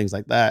animal and things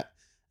like that.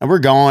 And we're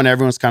going,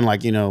 everyone's kind of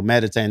like,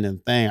 meditating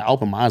and thing. I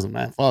open my eyes and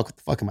man, what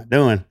the fuck am I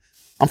doing?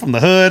 I'm from the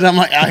hood. I'm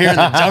like out here in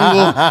the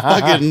jungle,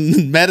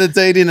 fucking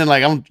meditating and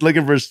like I'm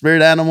looking for a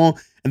spirit animal.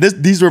 And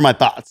these were my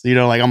thoughts,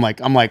 like I'm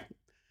like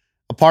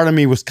a part of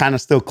me was kind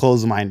of still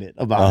closed-minded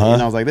about it.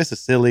 And I was like, this is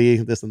silly,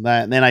 this and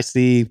that. And then I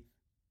see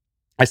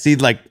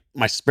like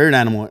my spirit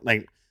animal,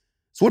 like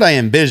it's what I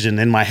envisioned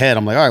in my head.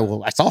 I'm like, all right,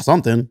 well, I saw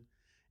something,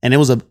 and it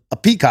was a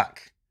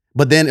peacock.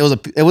 But then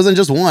it wasn't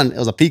just one, it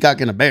was a peacock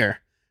and a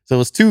bear. So it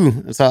was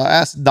two. So I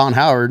asked Don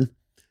Howard,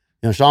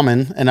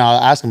 shaman, and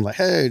I asked him like,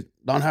 hey,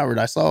 Don Howard,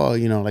 I saw,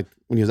 like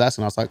when he was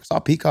asking, I was like, I saw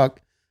a peacock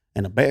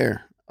and a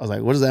bear. I was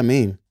like, what does that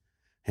mean?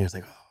 He was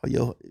like,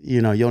 oh,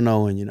 you'll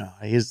know, and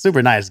he's a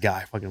super nice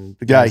guy. Fucking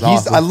Yeah,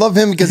 awesome. I love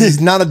him because he's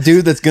not a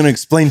dude that's gonna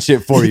explain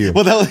shit for you.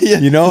 Well, So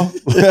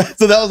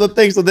that was the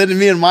thing. So then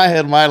me in my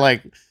head, my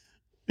like,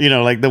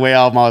 like the way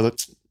I was like,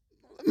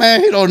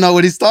 man, he don't know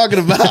what he's talking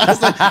about. I,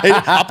 was like, hey,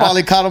 I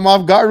probably caught him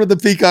off guard with the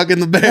peacock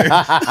and the bear.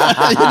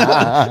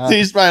 So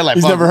he's probably like,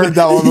 he's never heard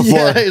that one before.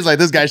 Yeah, he's like,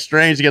 this guy's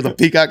strange. He has a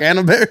peacock and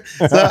a bear.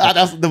 But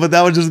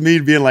that was just me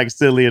being like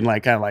silly and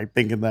like kind of like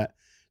thinking that.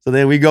 So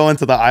then we go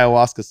into the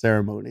ayahuasca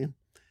ceremony,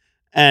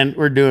 and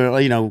we're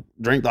doing,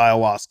 drink the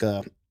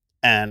ayahuasca,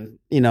 and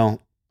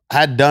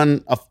I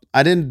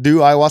didn't do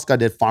ayahuasca. I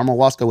did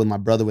pharmahuasca with my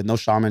brother with no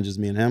shaman, just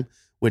me and him.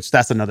 Which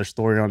that's another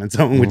story on its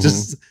own, which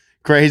is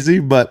crazy,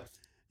 but.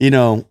 We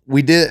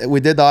did the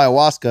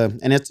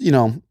ayahuasca, and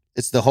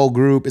it's the whole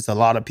group. It's a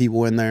lot of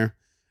people in there.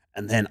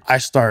 And then I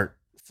start,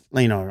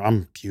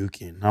 I'm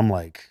puking. I'm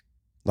like,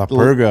 La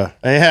Purga.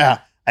 Yeah,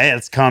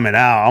 it's coming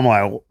out.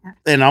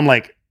 I'm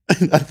like,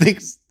 I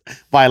think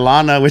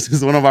Vailana, which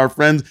is one of our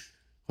friends,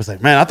 was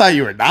like, man, I thought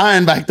you were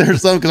dying back there or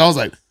something. Cause I was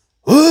like,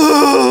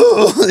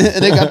 ooh.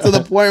 And it got to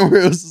the point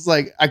where it was just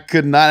like, I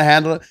could not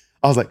handle it.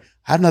 I was like,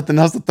 I have nothing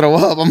else to throw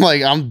up. I'm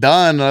like, I'm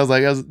done. And I was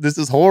like, this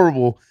is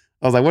horrible.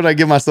 I was like, what did I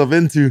get myself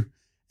into?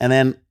 And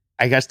then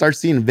I start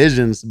seeing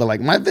visions, but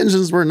like my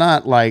visions were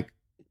not like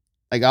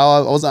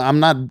I'm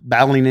not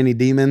battling any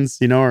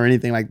demons, or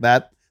anything like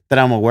that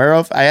I'm aware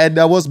of. I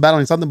was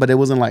battling something, but it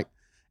wasn't like,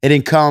 it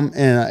didn't come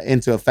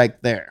into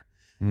effect there.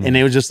 And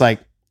it was just like,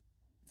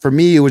 for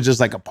me, it was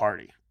just like a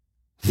party.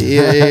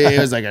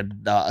 It was like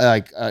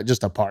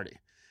just a party,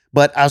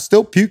 but I was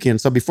still puking.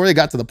 So before they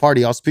got to the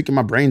party, I was puking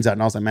my brains out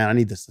and I was like, man, I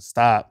need this to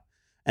stop.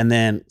 And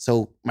then,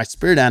 so my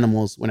spirit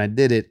animals, when I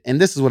did it,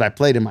 and this is what I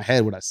played in my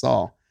head, what I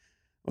saw,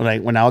 when I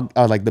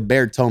was like, the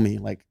bear told me,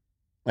 like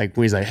when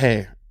he's like,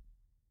 hey,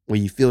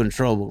 when you feel in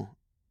trouble,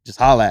 just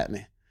holler at me.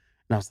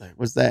 And I was like,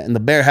 what's that? And the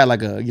bear had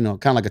like a,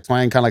 kind of like a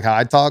twang, kind of like how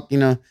I talk, He's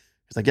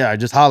like, yeah,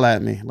 just holler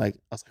at me. Like,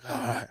 I was like,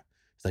 all right.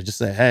 He's like, just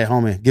say, hey,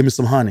 homie, give me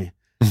some honey.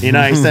 He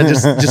said,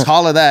 just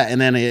holler that,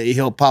 and then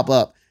he'll pop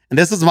up. And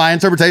this is my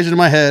interpretation in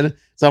my head.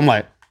 So I'm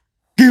like,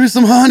 give me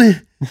some honey.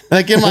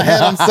 Like in my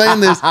head, I'm saying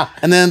this,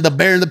 and then the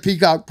bear and the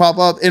peacock pop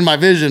up in my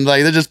vision.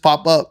 Like they just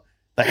pop up.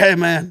 Like, hey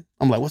man.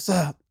 I'm like, what's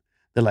up?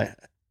 They're like,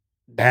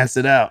 dance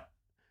it out.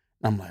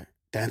 I'm like,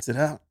 dance it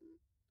out.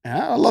 And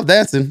I love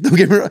dancing. Don't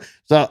get me wrong.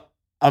 So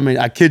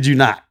I kid you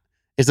not.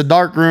 It's a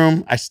dark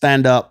room. I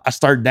stand up. I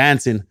start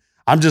dancing.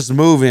 I'm just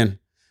moving.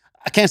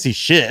 I can't see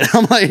shit.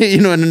 I'm like,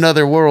 in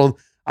another world.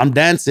 I'm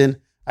dancing.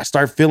 I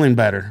start feeling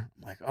better.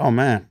 I'm like, oh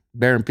man,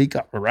 bear and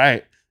peacock were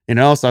right.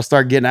 So I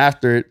start getting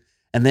after it.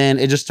 And then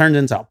it just turned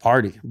into a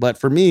party. But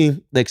for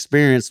me, the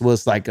experience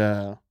was like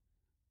a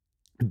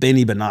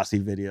Benny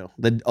Benassi video,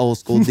 the old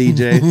school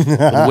DJ,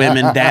 with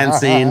women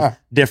dancing,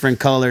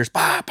 different colors,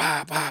 bah,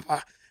 bah, bah,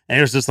 bah. And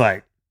it was just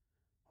like,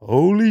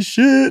 holy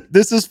shit,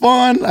 this is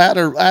fun.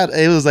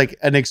 It was like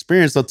an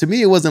experience. So to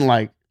me, it wasn't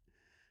like,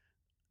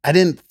 I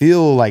didn't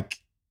feel like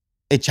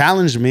it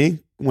challenged me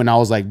when I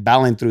was like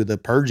battling through the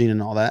purging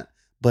and all that.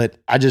 But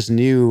I just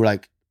knew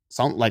like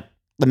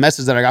the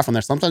message that I got from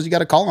there. Sometimes you got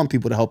to call on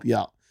people to help you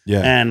out.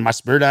 Yeah. And my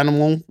spirit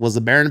animal was the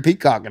bear and the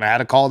peacock, and I had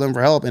to call them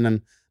for help. And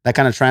then that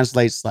kind of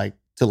translates like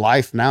to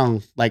life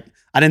now. Like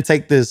I didn't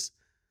take this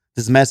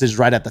message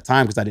right at the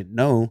time because I didn't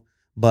know,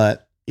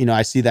 but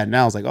I see that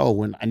now. It's like,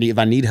 oh, if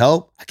I need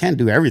help, I can't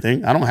do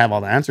everything. I don't have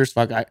all the answers.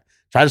 Fuck, I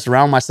try to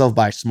surround myself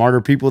by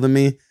smarter people than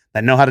me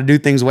that know how to do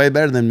things way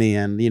better than me.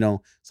 And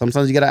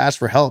sometimes you got to ask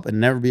for help and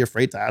never be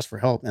afraid to ask for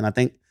help. And I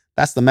think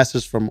that's the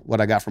message from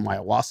what I got from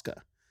ayahuasca.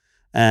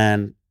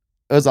 And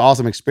it was an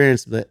awesome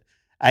experience. But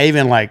I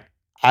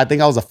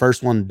think I was the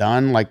first one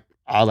done. Like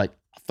I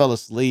fell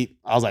asleep.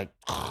 I was like,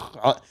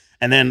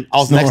 and then I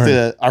was next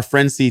to our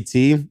friend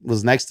CT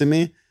was next to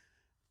me.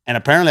 And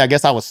apparently, I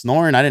guess I was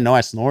snoring. I didn't know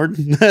I snored.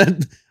 I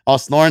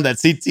was snoring.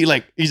 That CT,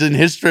 like, he's in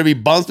his strip. He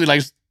bumps me,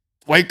 like,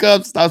 wake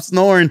up, stop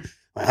snoring.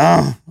 Like,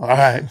 oh, all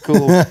right,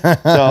 cool.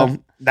 So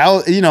that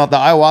was, the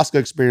ayahuasca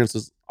experience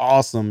was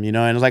awesome,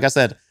 And like I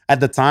said, at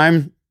the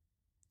time,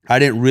 I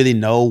didn't really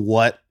know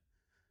what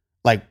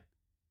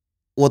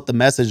the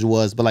message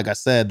was. But like I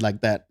said,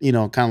 like that,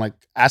 kind of like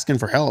asking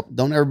for help.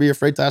 Don't ever be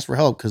afraid to ask for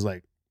help. Cause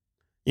like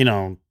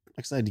I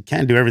said, you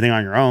can't do everything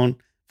on your own.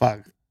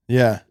 Fuck.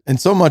 Yeah. And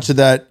so much of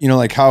that,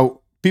 like how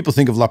people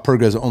think of La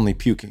Purga as only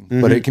puking,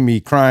 but it can be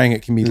crying,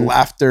 it can be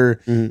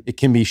laughter, it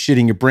can be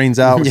shitting your brains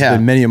out, which has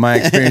been many of my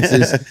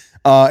experiences.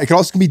 It can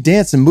also be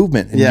dance and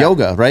movement and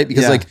yoga, right?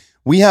 Because like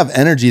we have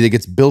energy that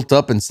gets built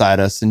up inside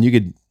us, and you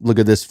could look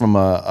at this from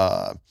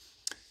a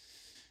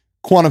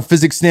quantum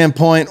physics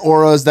standpoint,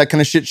 auras, that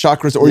kind of shit,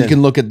 chakras, or you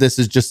can look at this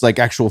as just like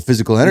actual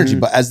physical energy.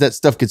 But as that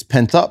stuff gets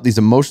pent up, these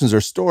emotions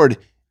are stored,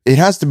 it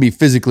has to be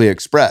physically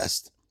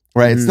expressed,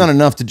 right? It's not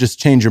enough to just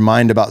change your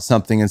mind about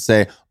something and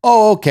say,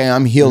 oh, okay,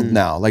 I'm healed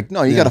now. Like,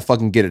 no, you got to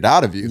fucking get it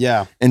out of you.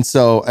 Yeah. And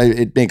so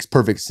it makes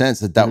perfect sense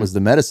that was the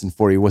medicine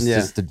for you, was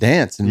just to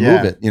dance and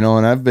move it,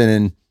 and I've been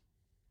in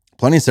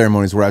plenty of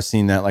ceremonies where I've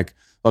seen that, like,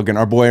 fucking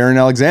our boy Aaron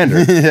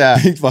Alexander. He had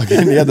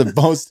the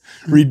most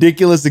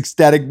ridiculous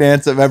ecstatic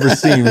dance I've ever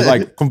seen. It was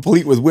like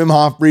complete with Wim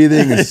Hof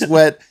breathing and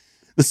sweat.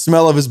 The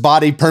smell of his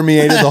body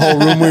permeated the whole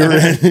room we were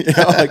in.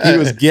 Like he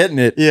was getting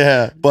it.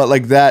 Yeah. But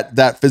like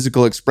that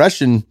physical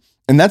expression,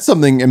 and that's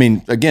something, I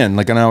mean, again,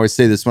 like, and I always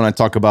say this when I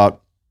talk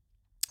about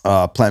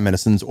plant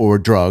medicines or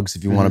drugs,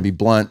 if you want to be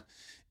blunt,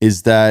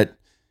 is that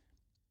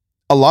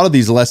a lot of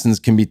these lessons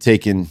can be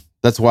taken.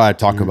 That's why I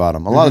talk about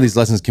them. A lot of these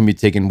lessons can be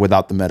taken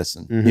without the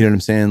medicine. You know what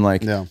I'm saying?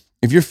 Like,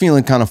 if you're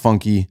feeling kind of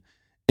funky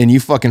and you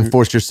fucking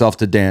force yourself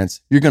to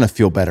dance, you're going to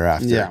feel better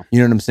after. Yeah. You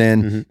know what I'm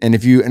saying? And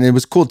and it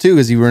was cool too,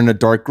 because you were in a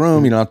dark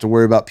room, you don't have to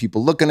worry about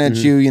people looking at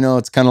you.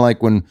 It's kind of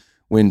like when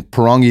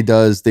Parangi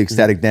does the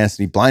ecstatic dance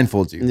and he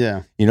blindfolds you.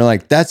 Yeah.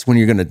 Like that's when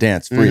you're going to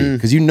dance free,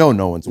 because no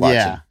one's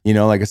watching.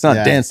 Like it's not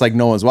dance like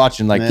no one's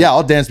watching. Like,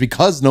 I'll dance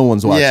because no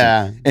one's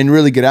watching and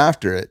really get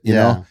after it, you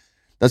know?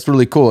 That's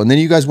really cool. And then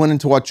you guys went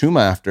into Wachuma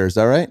after, is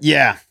that right?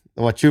 Yeah.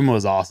 Wachuma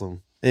was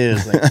awesome. It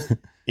was like,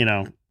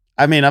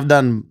 I mean, I've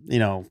done,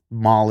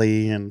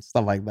 Molly and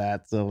stuff like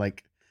that. So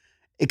like,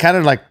 it kind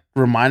of like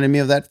reminded me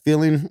of that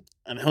feeling,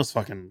 and it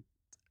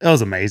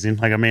was amazing.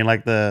 Like, I mean,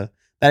 like that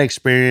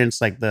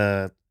experience, like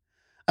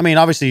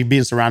obviously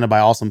being surrounded by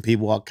awesome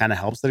people kind of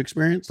helps that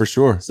experience. For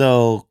sure.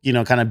 So,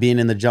 kind of being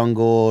in the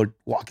jungle,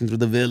 walking through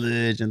the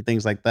village and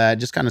things like that,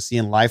 just kind of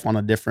seeing life on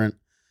a different,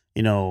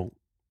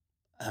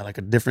 like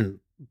a different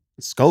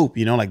scope,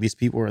 like these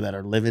people that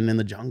are living in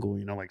the jungle,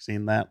 like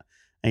seeing that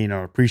and,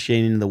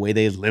 appreciating the way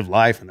they live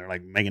life, and they're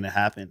like making it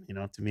happen,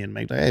 to me, and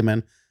make like, hey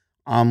man,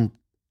 I'm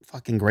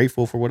fucking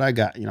grateful for what I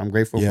got. I'm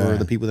grateful for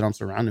the people that I'm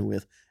surrounded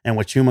with. And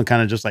Wachuma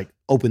kind of just like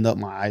opened up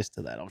my eyes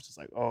to that. I was just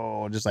like,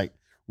 oh, just like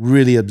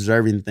really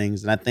observing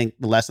things. And I think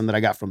the lesson that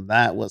I got from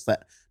that was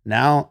that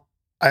now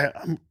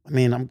I'm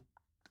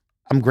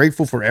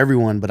grateful for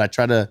everyone, but I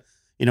try to,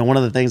 one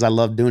of the things I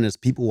love doing is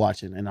people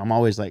watching. And I'm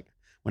always like,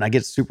 when I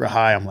get super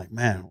high, I'm like,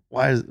 man,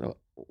 why is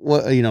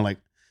what, like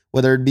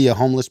whether it be a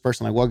homeless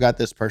person, like what got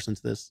this person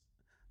to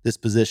this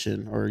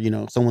position, or,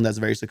 someone that's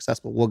very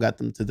successful, what got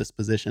them to this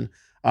position?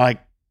 I'd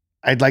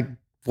like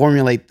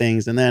formulate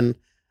things, and then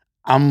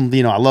I'm,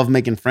 I love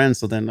making friends.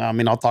 So then,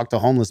 I'll talk to a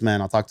homeless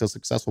man. I'll talk to a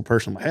successful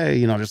person. Like,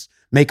 hey, just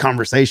make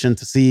conversation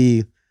to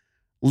see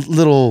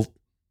little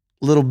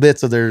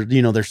bits of their,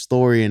 their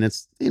story. And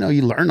it's, you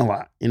learn a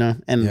lot, and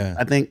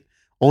I think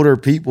older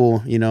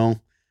people,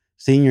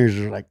 seniors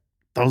are like,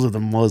 those are the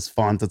most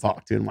fun to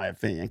talk to, in my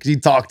opinion, because you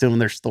talk to them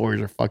and their stories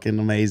are fucking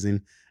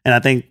amazing. And I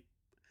think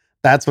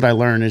that's what I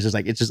learned, is just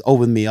like, it just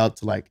opened me up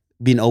to like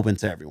being open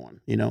to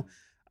everyone,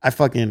 I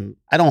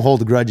don't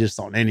hold grudges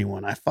on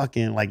anyone. I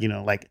fucking I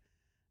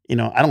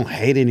don't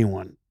hate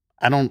anyone.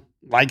 I don't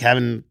like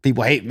having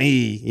people hate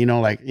me,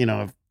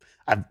 if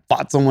I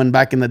fought someone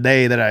back in the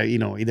day that I,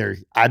 either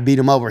I beat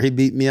him up or he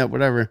beat me up,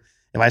 whatever.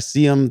 If I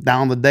see him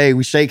down the day,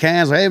 we shake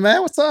hands. Hey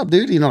man, what's up,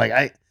 dude?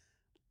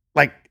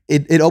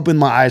 It opened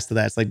my eyes to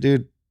that. It's like,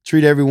 dude,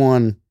 treat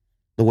everyone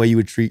the way you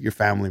would treat your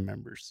family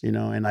members,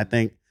 and I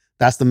think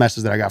that's the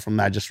message that I got from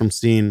that, just from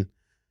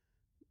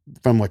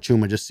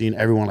Wachuma, just seeing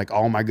everyone, like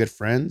all my good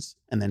friends,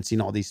 and then seeing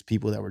all these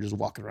people that were just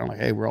walking around like,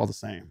 hey, we're all the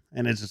same.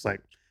 And it's just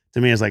like,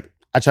 to me, it's like,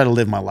 I try to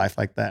live my life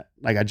like that.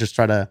 Like, I just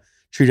try to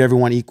treat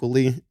everyone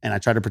equally, and I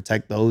try to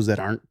protect those that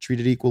aren't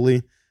treated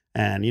equally.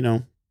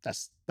 And,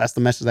 that's the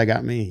message that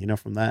got me,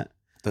 from that.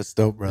 That's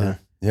dope, brother.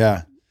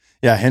 Yeah.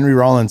 Henry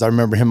Rollins, I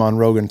remember him on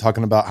Rogan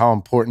talking about how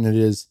important it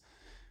is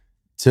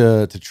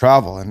to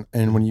travel.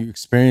 And when you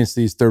experience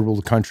these third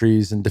world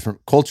countries and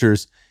different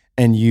cultures,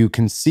 and you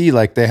can see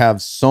like they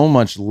have so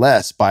much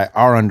less by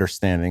our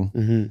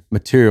understanding,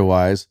 material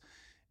wise,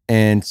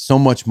 and so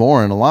much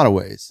more in a lot of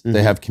ways.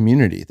 They have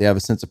community, they have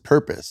a sense of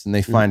purpose, and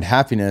they find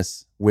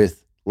happiness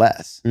with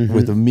less,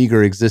 with a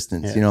meager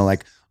existence,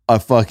 like a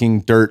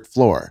fucking dirt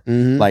floor.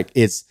 Like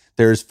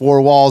there's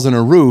 4 walls and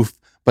a roof,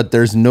 but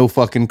there's no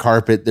fucking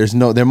carpet.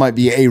 There might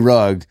be a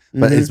rug,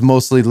 but it's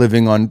mostly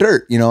living on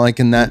dirt, you know, like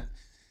in that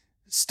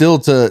still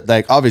to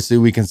like, obviously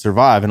we can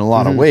survive in a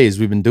lot of ways.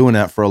 We've been doing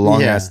that for a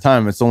long ass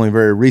time. It's only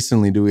very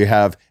recently do we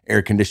have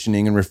air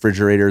conditioning and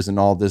refrigerators and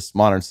all this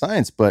modern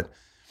science, but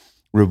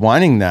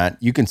rewinding that,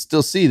 you can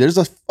still see there's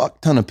a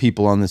fuck ton of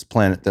people on this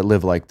planet that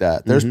live like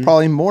that. There's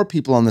probably more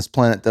people on this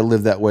planet that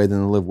live that way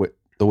than live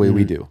the way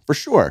we do, for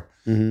sure.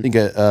 I think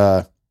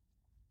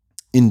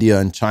India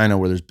and China,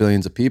 where there's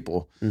billions of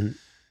people.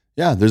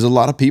 Yeah, there's a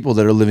lot of people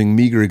that are living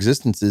meager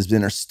existences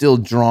and are still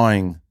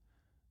drawing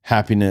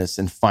happiness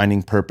and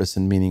finding purpose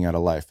and meaning out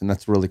of life. And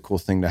that's a really cool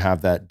thing to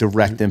have that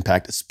direct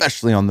impact,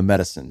 especially on the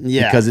medicine.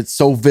 Yeah. Because it's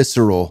so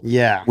visceral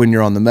when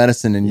you're on the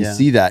medicine and you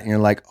see that and you're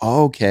like,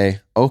 oh, okay.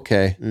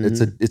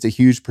 It's a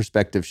huge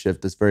perspective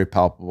shift that's very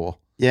palpable.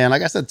 Yeah. And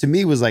like I said, to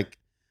me, it was like,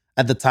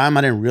 at the time,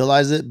 I didn't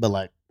realize it, but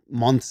like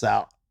months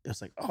out, it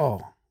was like, oh,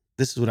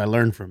 this is what I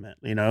learned from it.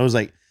 You know, it was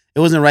like, it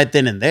wasn't right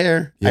then and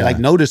there. I like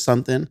noticed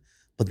something,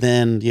 but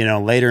then, you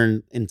know,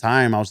 later in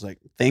time, I was like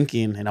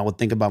thinking and I would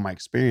think about my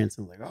experience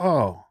and like,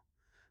 oh,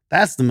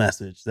 that's the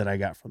message that I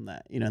got from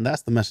that, you know, and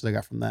that's the message I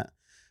got from that.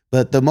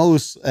 But the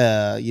most,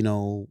 you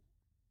know,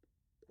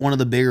 one of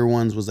the bigger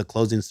ones was the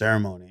closing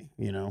ceremony,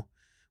 you know,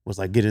 was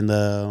like getting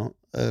the,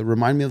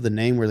 remind me of the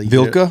name where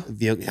Vilka?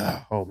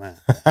 Yeah. Oh man.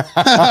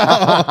 that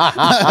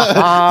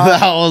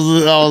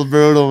was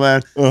brutal,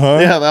 man.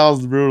 Yeah, that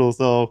was brutal.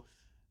 So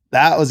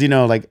that was, you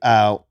know, like,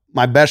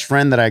 my best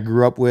friend that I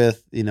grew up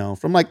with, you know,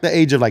 from like the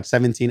age of like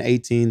 17,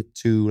 18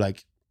 to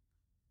like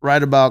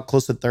right about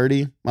close to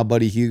 30, my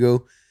buddy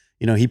Hugo,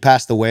 you know, he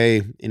passed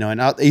away, you know,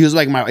 and he was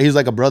like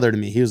a brother to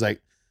me. He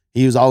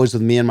was always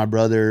with me and my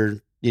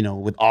brother, you know,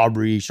 with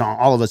Aubrey, Sean,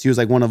 all of us. He was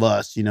like one of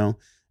us, you know,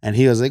 and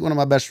he was like one of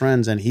my best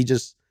friends. And he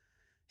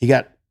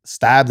got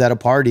stabbed at a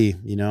party,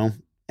 you know,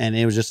 and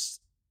it was just,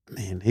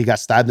 man, he got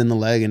stabbed in the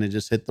leg and it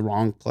just hit the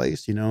wrong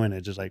place, you know, and it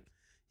just like,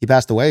 he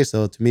passed away.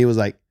 So to me, it was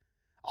like,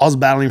 I was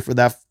battling for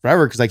that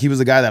forever because like he was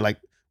a guy that like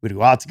we'd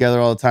go out together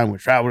all the time,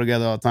 we'd travel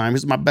together all the time. He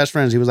was my best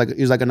friend. He was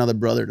like another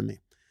brother to me,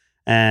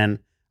 and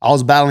I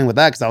was battling with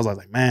that because I was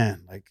like,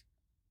 man, like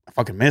I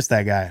fucking miss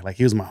that guy. Like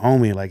he was my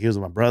homie, like he was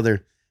my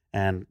brother,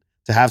 and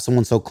to have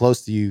someone so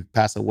close to you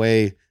pass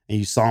away and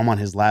you saw him on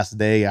his last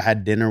day, I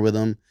had dinner with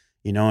him,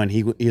 you know, and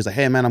he was like,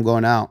 hey man, I'm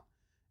going out,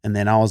 and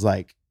then I was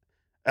like,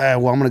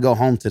 well, I'm gonna go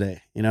home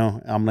today, you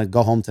know, I'm gonna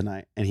go home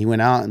tonight, and he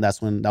went out, and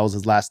that was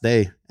his last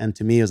day, and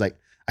to me it was like.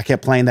 I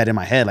kept playing that in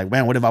my head. Like,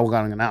 man, what if I would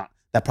have gone out?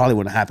 That probably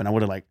wouldn't have happened. I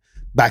would have like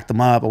backed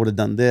them up. I would have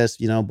done this,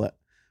 you know, but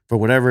for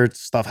whatever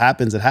stuff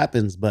happens, it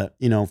happens. But,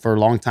 you know, for a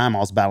long time, I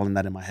was battling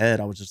that in my head.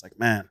 I was just like,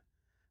 man,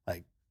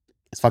 like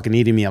it's fucking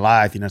eating me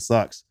alive. You know, it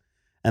sucks.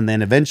 And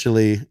then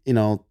eventually, you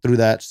know, through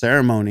that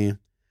ceremony,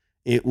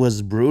 it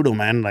was brutal,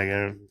 man. Like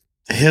it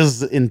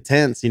was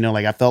intense, you know,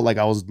 like I felt like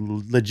I was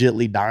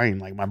legitly dying.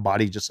 Like my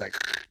body just like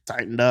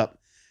tightened up.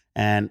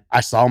 And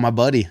I saw my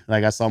buddy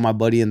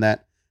in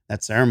that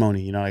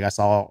ceremony, you know, like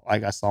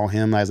I saw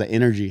him as an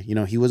energy, you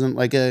know, he wasn't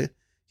like a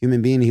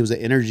human being. He was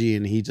an energy,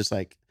 and he just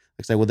like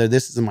say, whether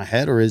this is in my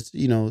head or is,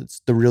 you know,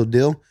 it's the real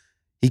deal.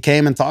 He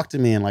came and talked to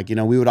me, and like, you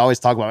know, we would always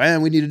talk about,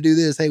 man, we need to do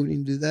this. Hey, we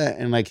need to do that.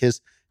 And like his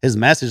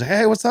message, like,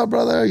 hey, what's up,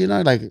 brother? You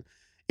know, like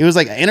it was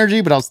like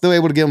energy, but I was still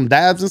able to give him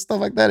dabs and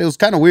stuff like that. It was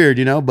kind of weird,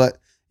 you know, but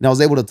you know, I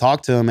was able to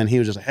talk to him, and he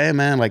was just like, hey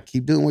man, like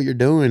keep doing what you're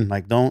doing.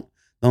 Like, don't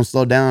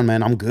slow down,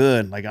 man. I'm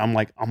good.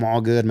 I'm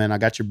all good, man. I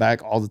got your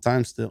back all the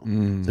time still.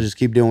 So just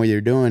keep doing what you're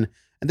doing.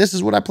 And this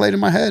is what I played in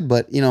my head.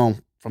 But, you know,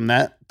 from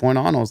that point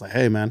on, I was like,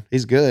 hey, man,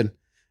 he's good.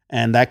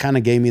 And that kind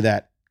of gave me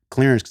that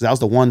clearance because that was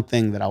the one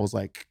thing that I was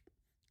like,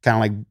 kind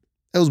of like,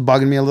 it was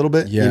bugging me a little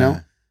bit, you know?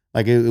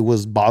 Like it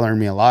was bothering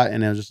me a lot.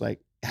 And it was just like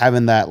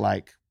having that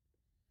like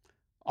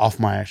off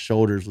my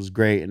shoulders was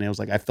great. And it was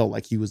like, I felt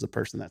like he was the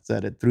person that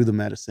said it through the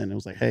medicine. It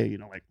was like, hey, you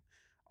know, like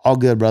all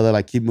good, brother.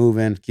 Like keep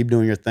moving, keep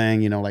doing your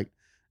thing, you know, like,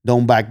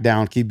 don't back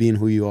down, keep being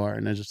who you are.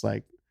 And it's just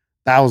like,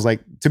 that was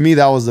like, to me,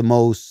 that was the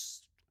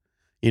most,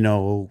 you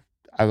know,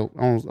 I don't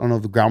know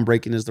if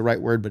groundbreaking is the right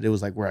word, but it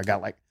was like where I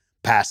got like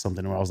past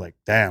something where I was like,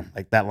 damn,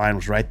 like that line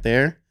was right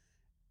there.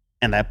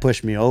 And that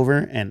pushed me over,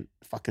 and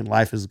fucking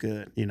life is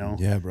good, you know?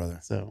 Yeah, brother.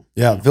 So,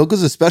 yeah,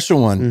 Vilka's a special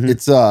one.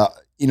 It's,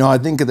 you know, I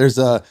think there's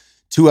a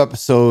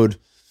 2-episode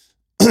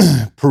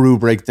Peru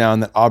breakdown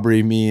that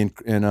Aubrey, me,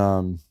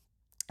 and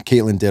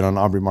Caitlin did on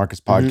Aubrey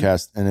Marcus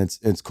podcast, and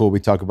it's cool.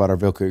 We talk about our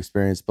Vilka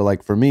experience, but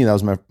like for me, that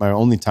was my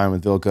only time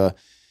with Vilka.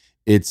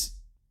 It's,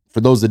 for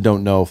those that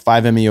don't know,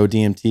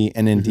 5-MeO-DMT,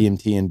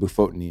 NN-DMT, and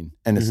bufotenine,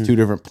 and it's 2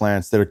 different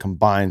plants that are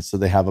combined, so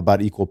they have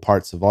about equal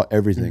parts of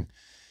everything.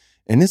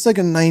 And it's like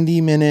a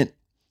 90-minute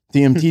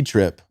DMT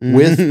trip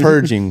with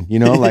purging. You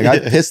know, like I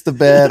pissed the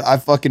bed, I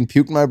fucking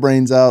puked my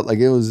brains out, like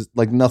it was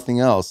like nothing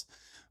else.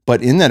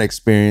 But in that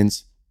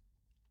experience,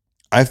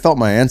 I felt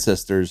my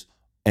ancestors.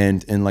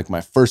 And like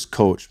my first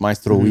coach,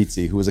 Maestro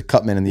Witsi, who was a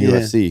cutman in the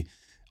UFC,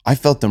 I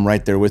felt them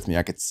right there with me.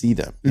 I could see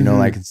them, you know,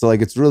 like, so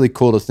like, it's really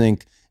cool to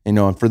think, you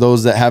know, and for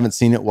those that haven't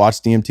seen it, watch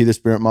DMT, The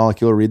Spirit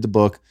Molecule, read the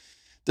book.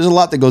 There's a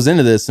lot that goes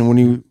into this. And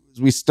when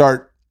we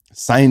start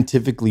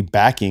scientifically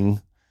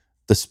backing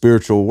the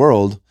spiritual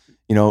world,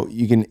 you know,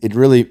 it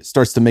really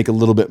starts to make a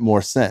little bit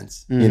more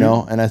sense, you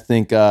know? And I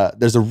think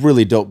there's a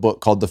really dope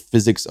book called The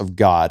Physics of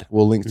God.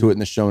 We'll link to it in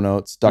the show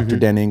notes. Dr.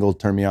 Dan Engel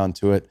turned me on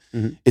to it.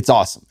 It's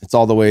awesome. It's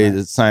all the way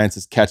that science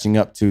is catching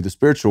up to the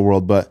spiritual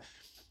world, but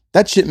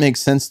that shit makes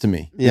sense to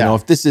me. You know,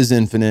 if this is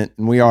infinite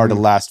and we are to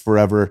last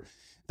forever,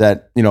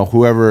 that, you know,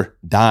 whoever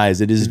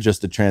dies, it is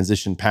just a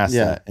transition past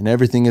that, and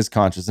everything is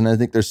conscious. And I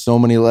think there's so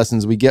many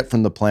lessons we get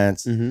from the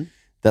plants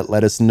that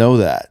let us know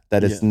that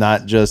it's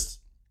not just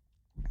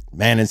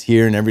man is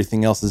here and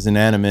everything else is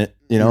inanimate,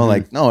 you know,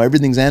 like, no,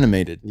 everything's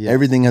animated.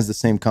 Everything has the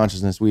same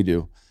consciousness we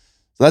do.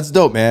 So that's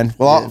dope, man.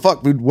 Well,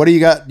 fuck, dude, what do you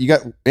got? You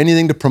got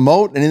anything to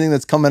promote? Anything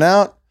that's coming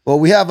out? Well,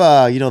 we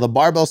have, you know, the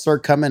Barbell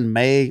Cert coming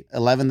May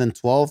 11th and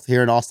 12th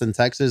here in Austin,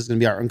 Texas. It's going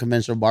to be our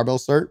unconventional Barbell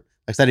Cert.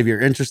 Like I said, if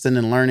you're interested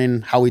in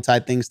learning how we tie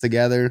things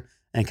together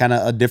and kind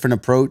of a different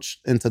approach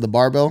into the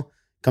barbell,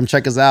 come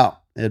check us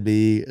out.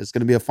 It's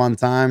going to be a fun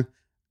time.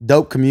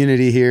 Dope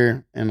community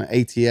here in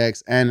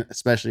ATX, and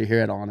especially here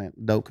at On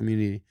It. Dope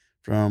community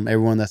from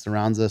everyone that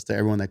surrounds us to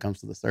everyone that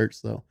comes to the search.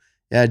 So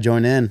yeah,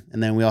 join in.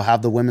 And then we'll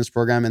have the women's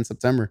program in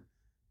September.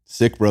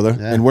 Sick, brother.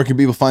 Yeah. And where can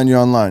people find you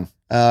online?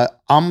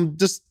 I'm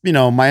just, you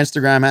know, my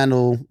Instagram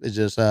handle is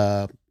just,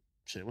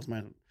 what's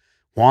my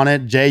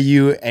Juanit,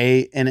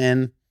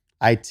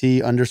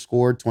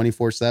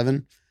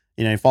 JUANNIT_24/7.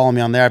 You know, you follow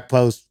me on there. I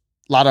post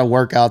a lot of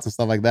workouts and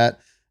stuff like that.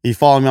 If you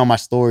follow me on my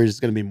stories, it's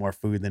going to be more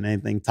food than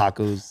anything.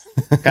 Tacos.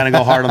 Kind of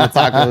go hard on the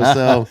tacos.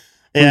 So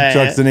food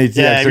trucks and ATX.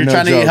 Yeah, if you're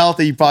trying to eat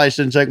healthy, you probably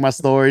shouldn't check my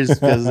stories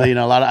because, you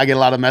know, I get a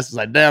lot of messages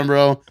like, damn,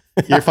 bro,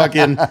 your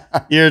fucking,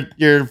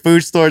 your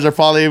food stores are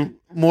probably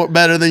more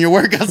better than your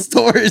workout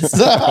stores.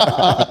 So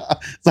I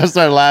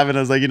started laughing.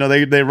 I was like, you know,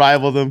 they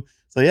rival them.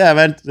 So yeah,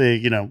 man,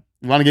 you know,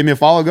 you want to give me a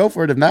follow, go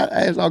for it. If not,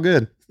 hey, it's all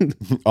good.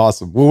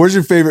 Awesome. Well, where's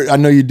your favorite? I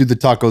know you do the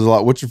tacos a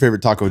lot. What's your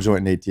favorite taco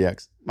joint in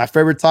ATX? My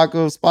favorite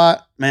taco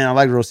spot, man, I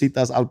like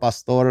Rositas Al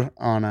Pastor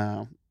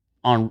on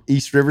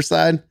East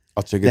Riverside.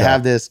 I'll check it out. They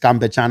have this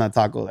campechana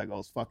taco that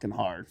goes fucking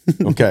hard.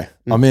 Okay.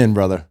 I'm in,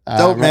 brother.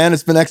 Dope, man.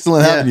 It's been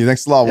excellent having you.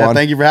 Thanks a lot, Juan.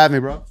 Thank you for having me,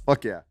 bro.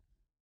 Fuck yeah.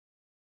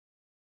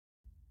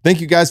 Thank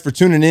you guys for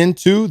tuning in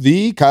to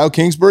the Kyle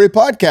Kingsbury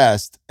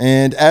podcast.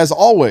 And as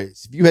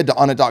always, if you head to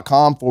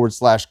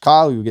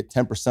onnit.com/Kyle, you'll get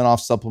 10% off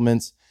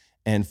supplements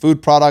and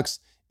food products.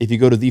 If you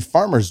go to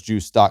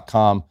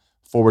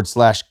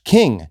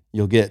thefarmersjuice.com/King,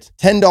 you'll get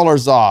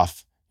 $10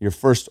 off your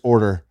first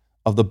order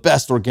of the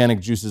best organic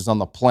juices on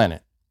the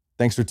planet.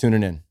 Thanks for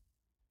tuning in.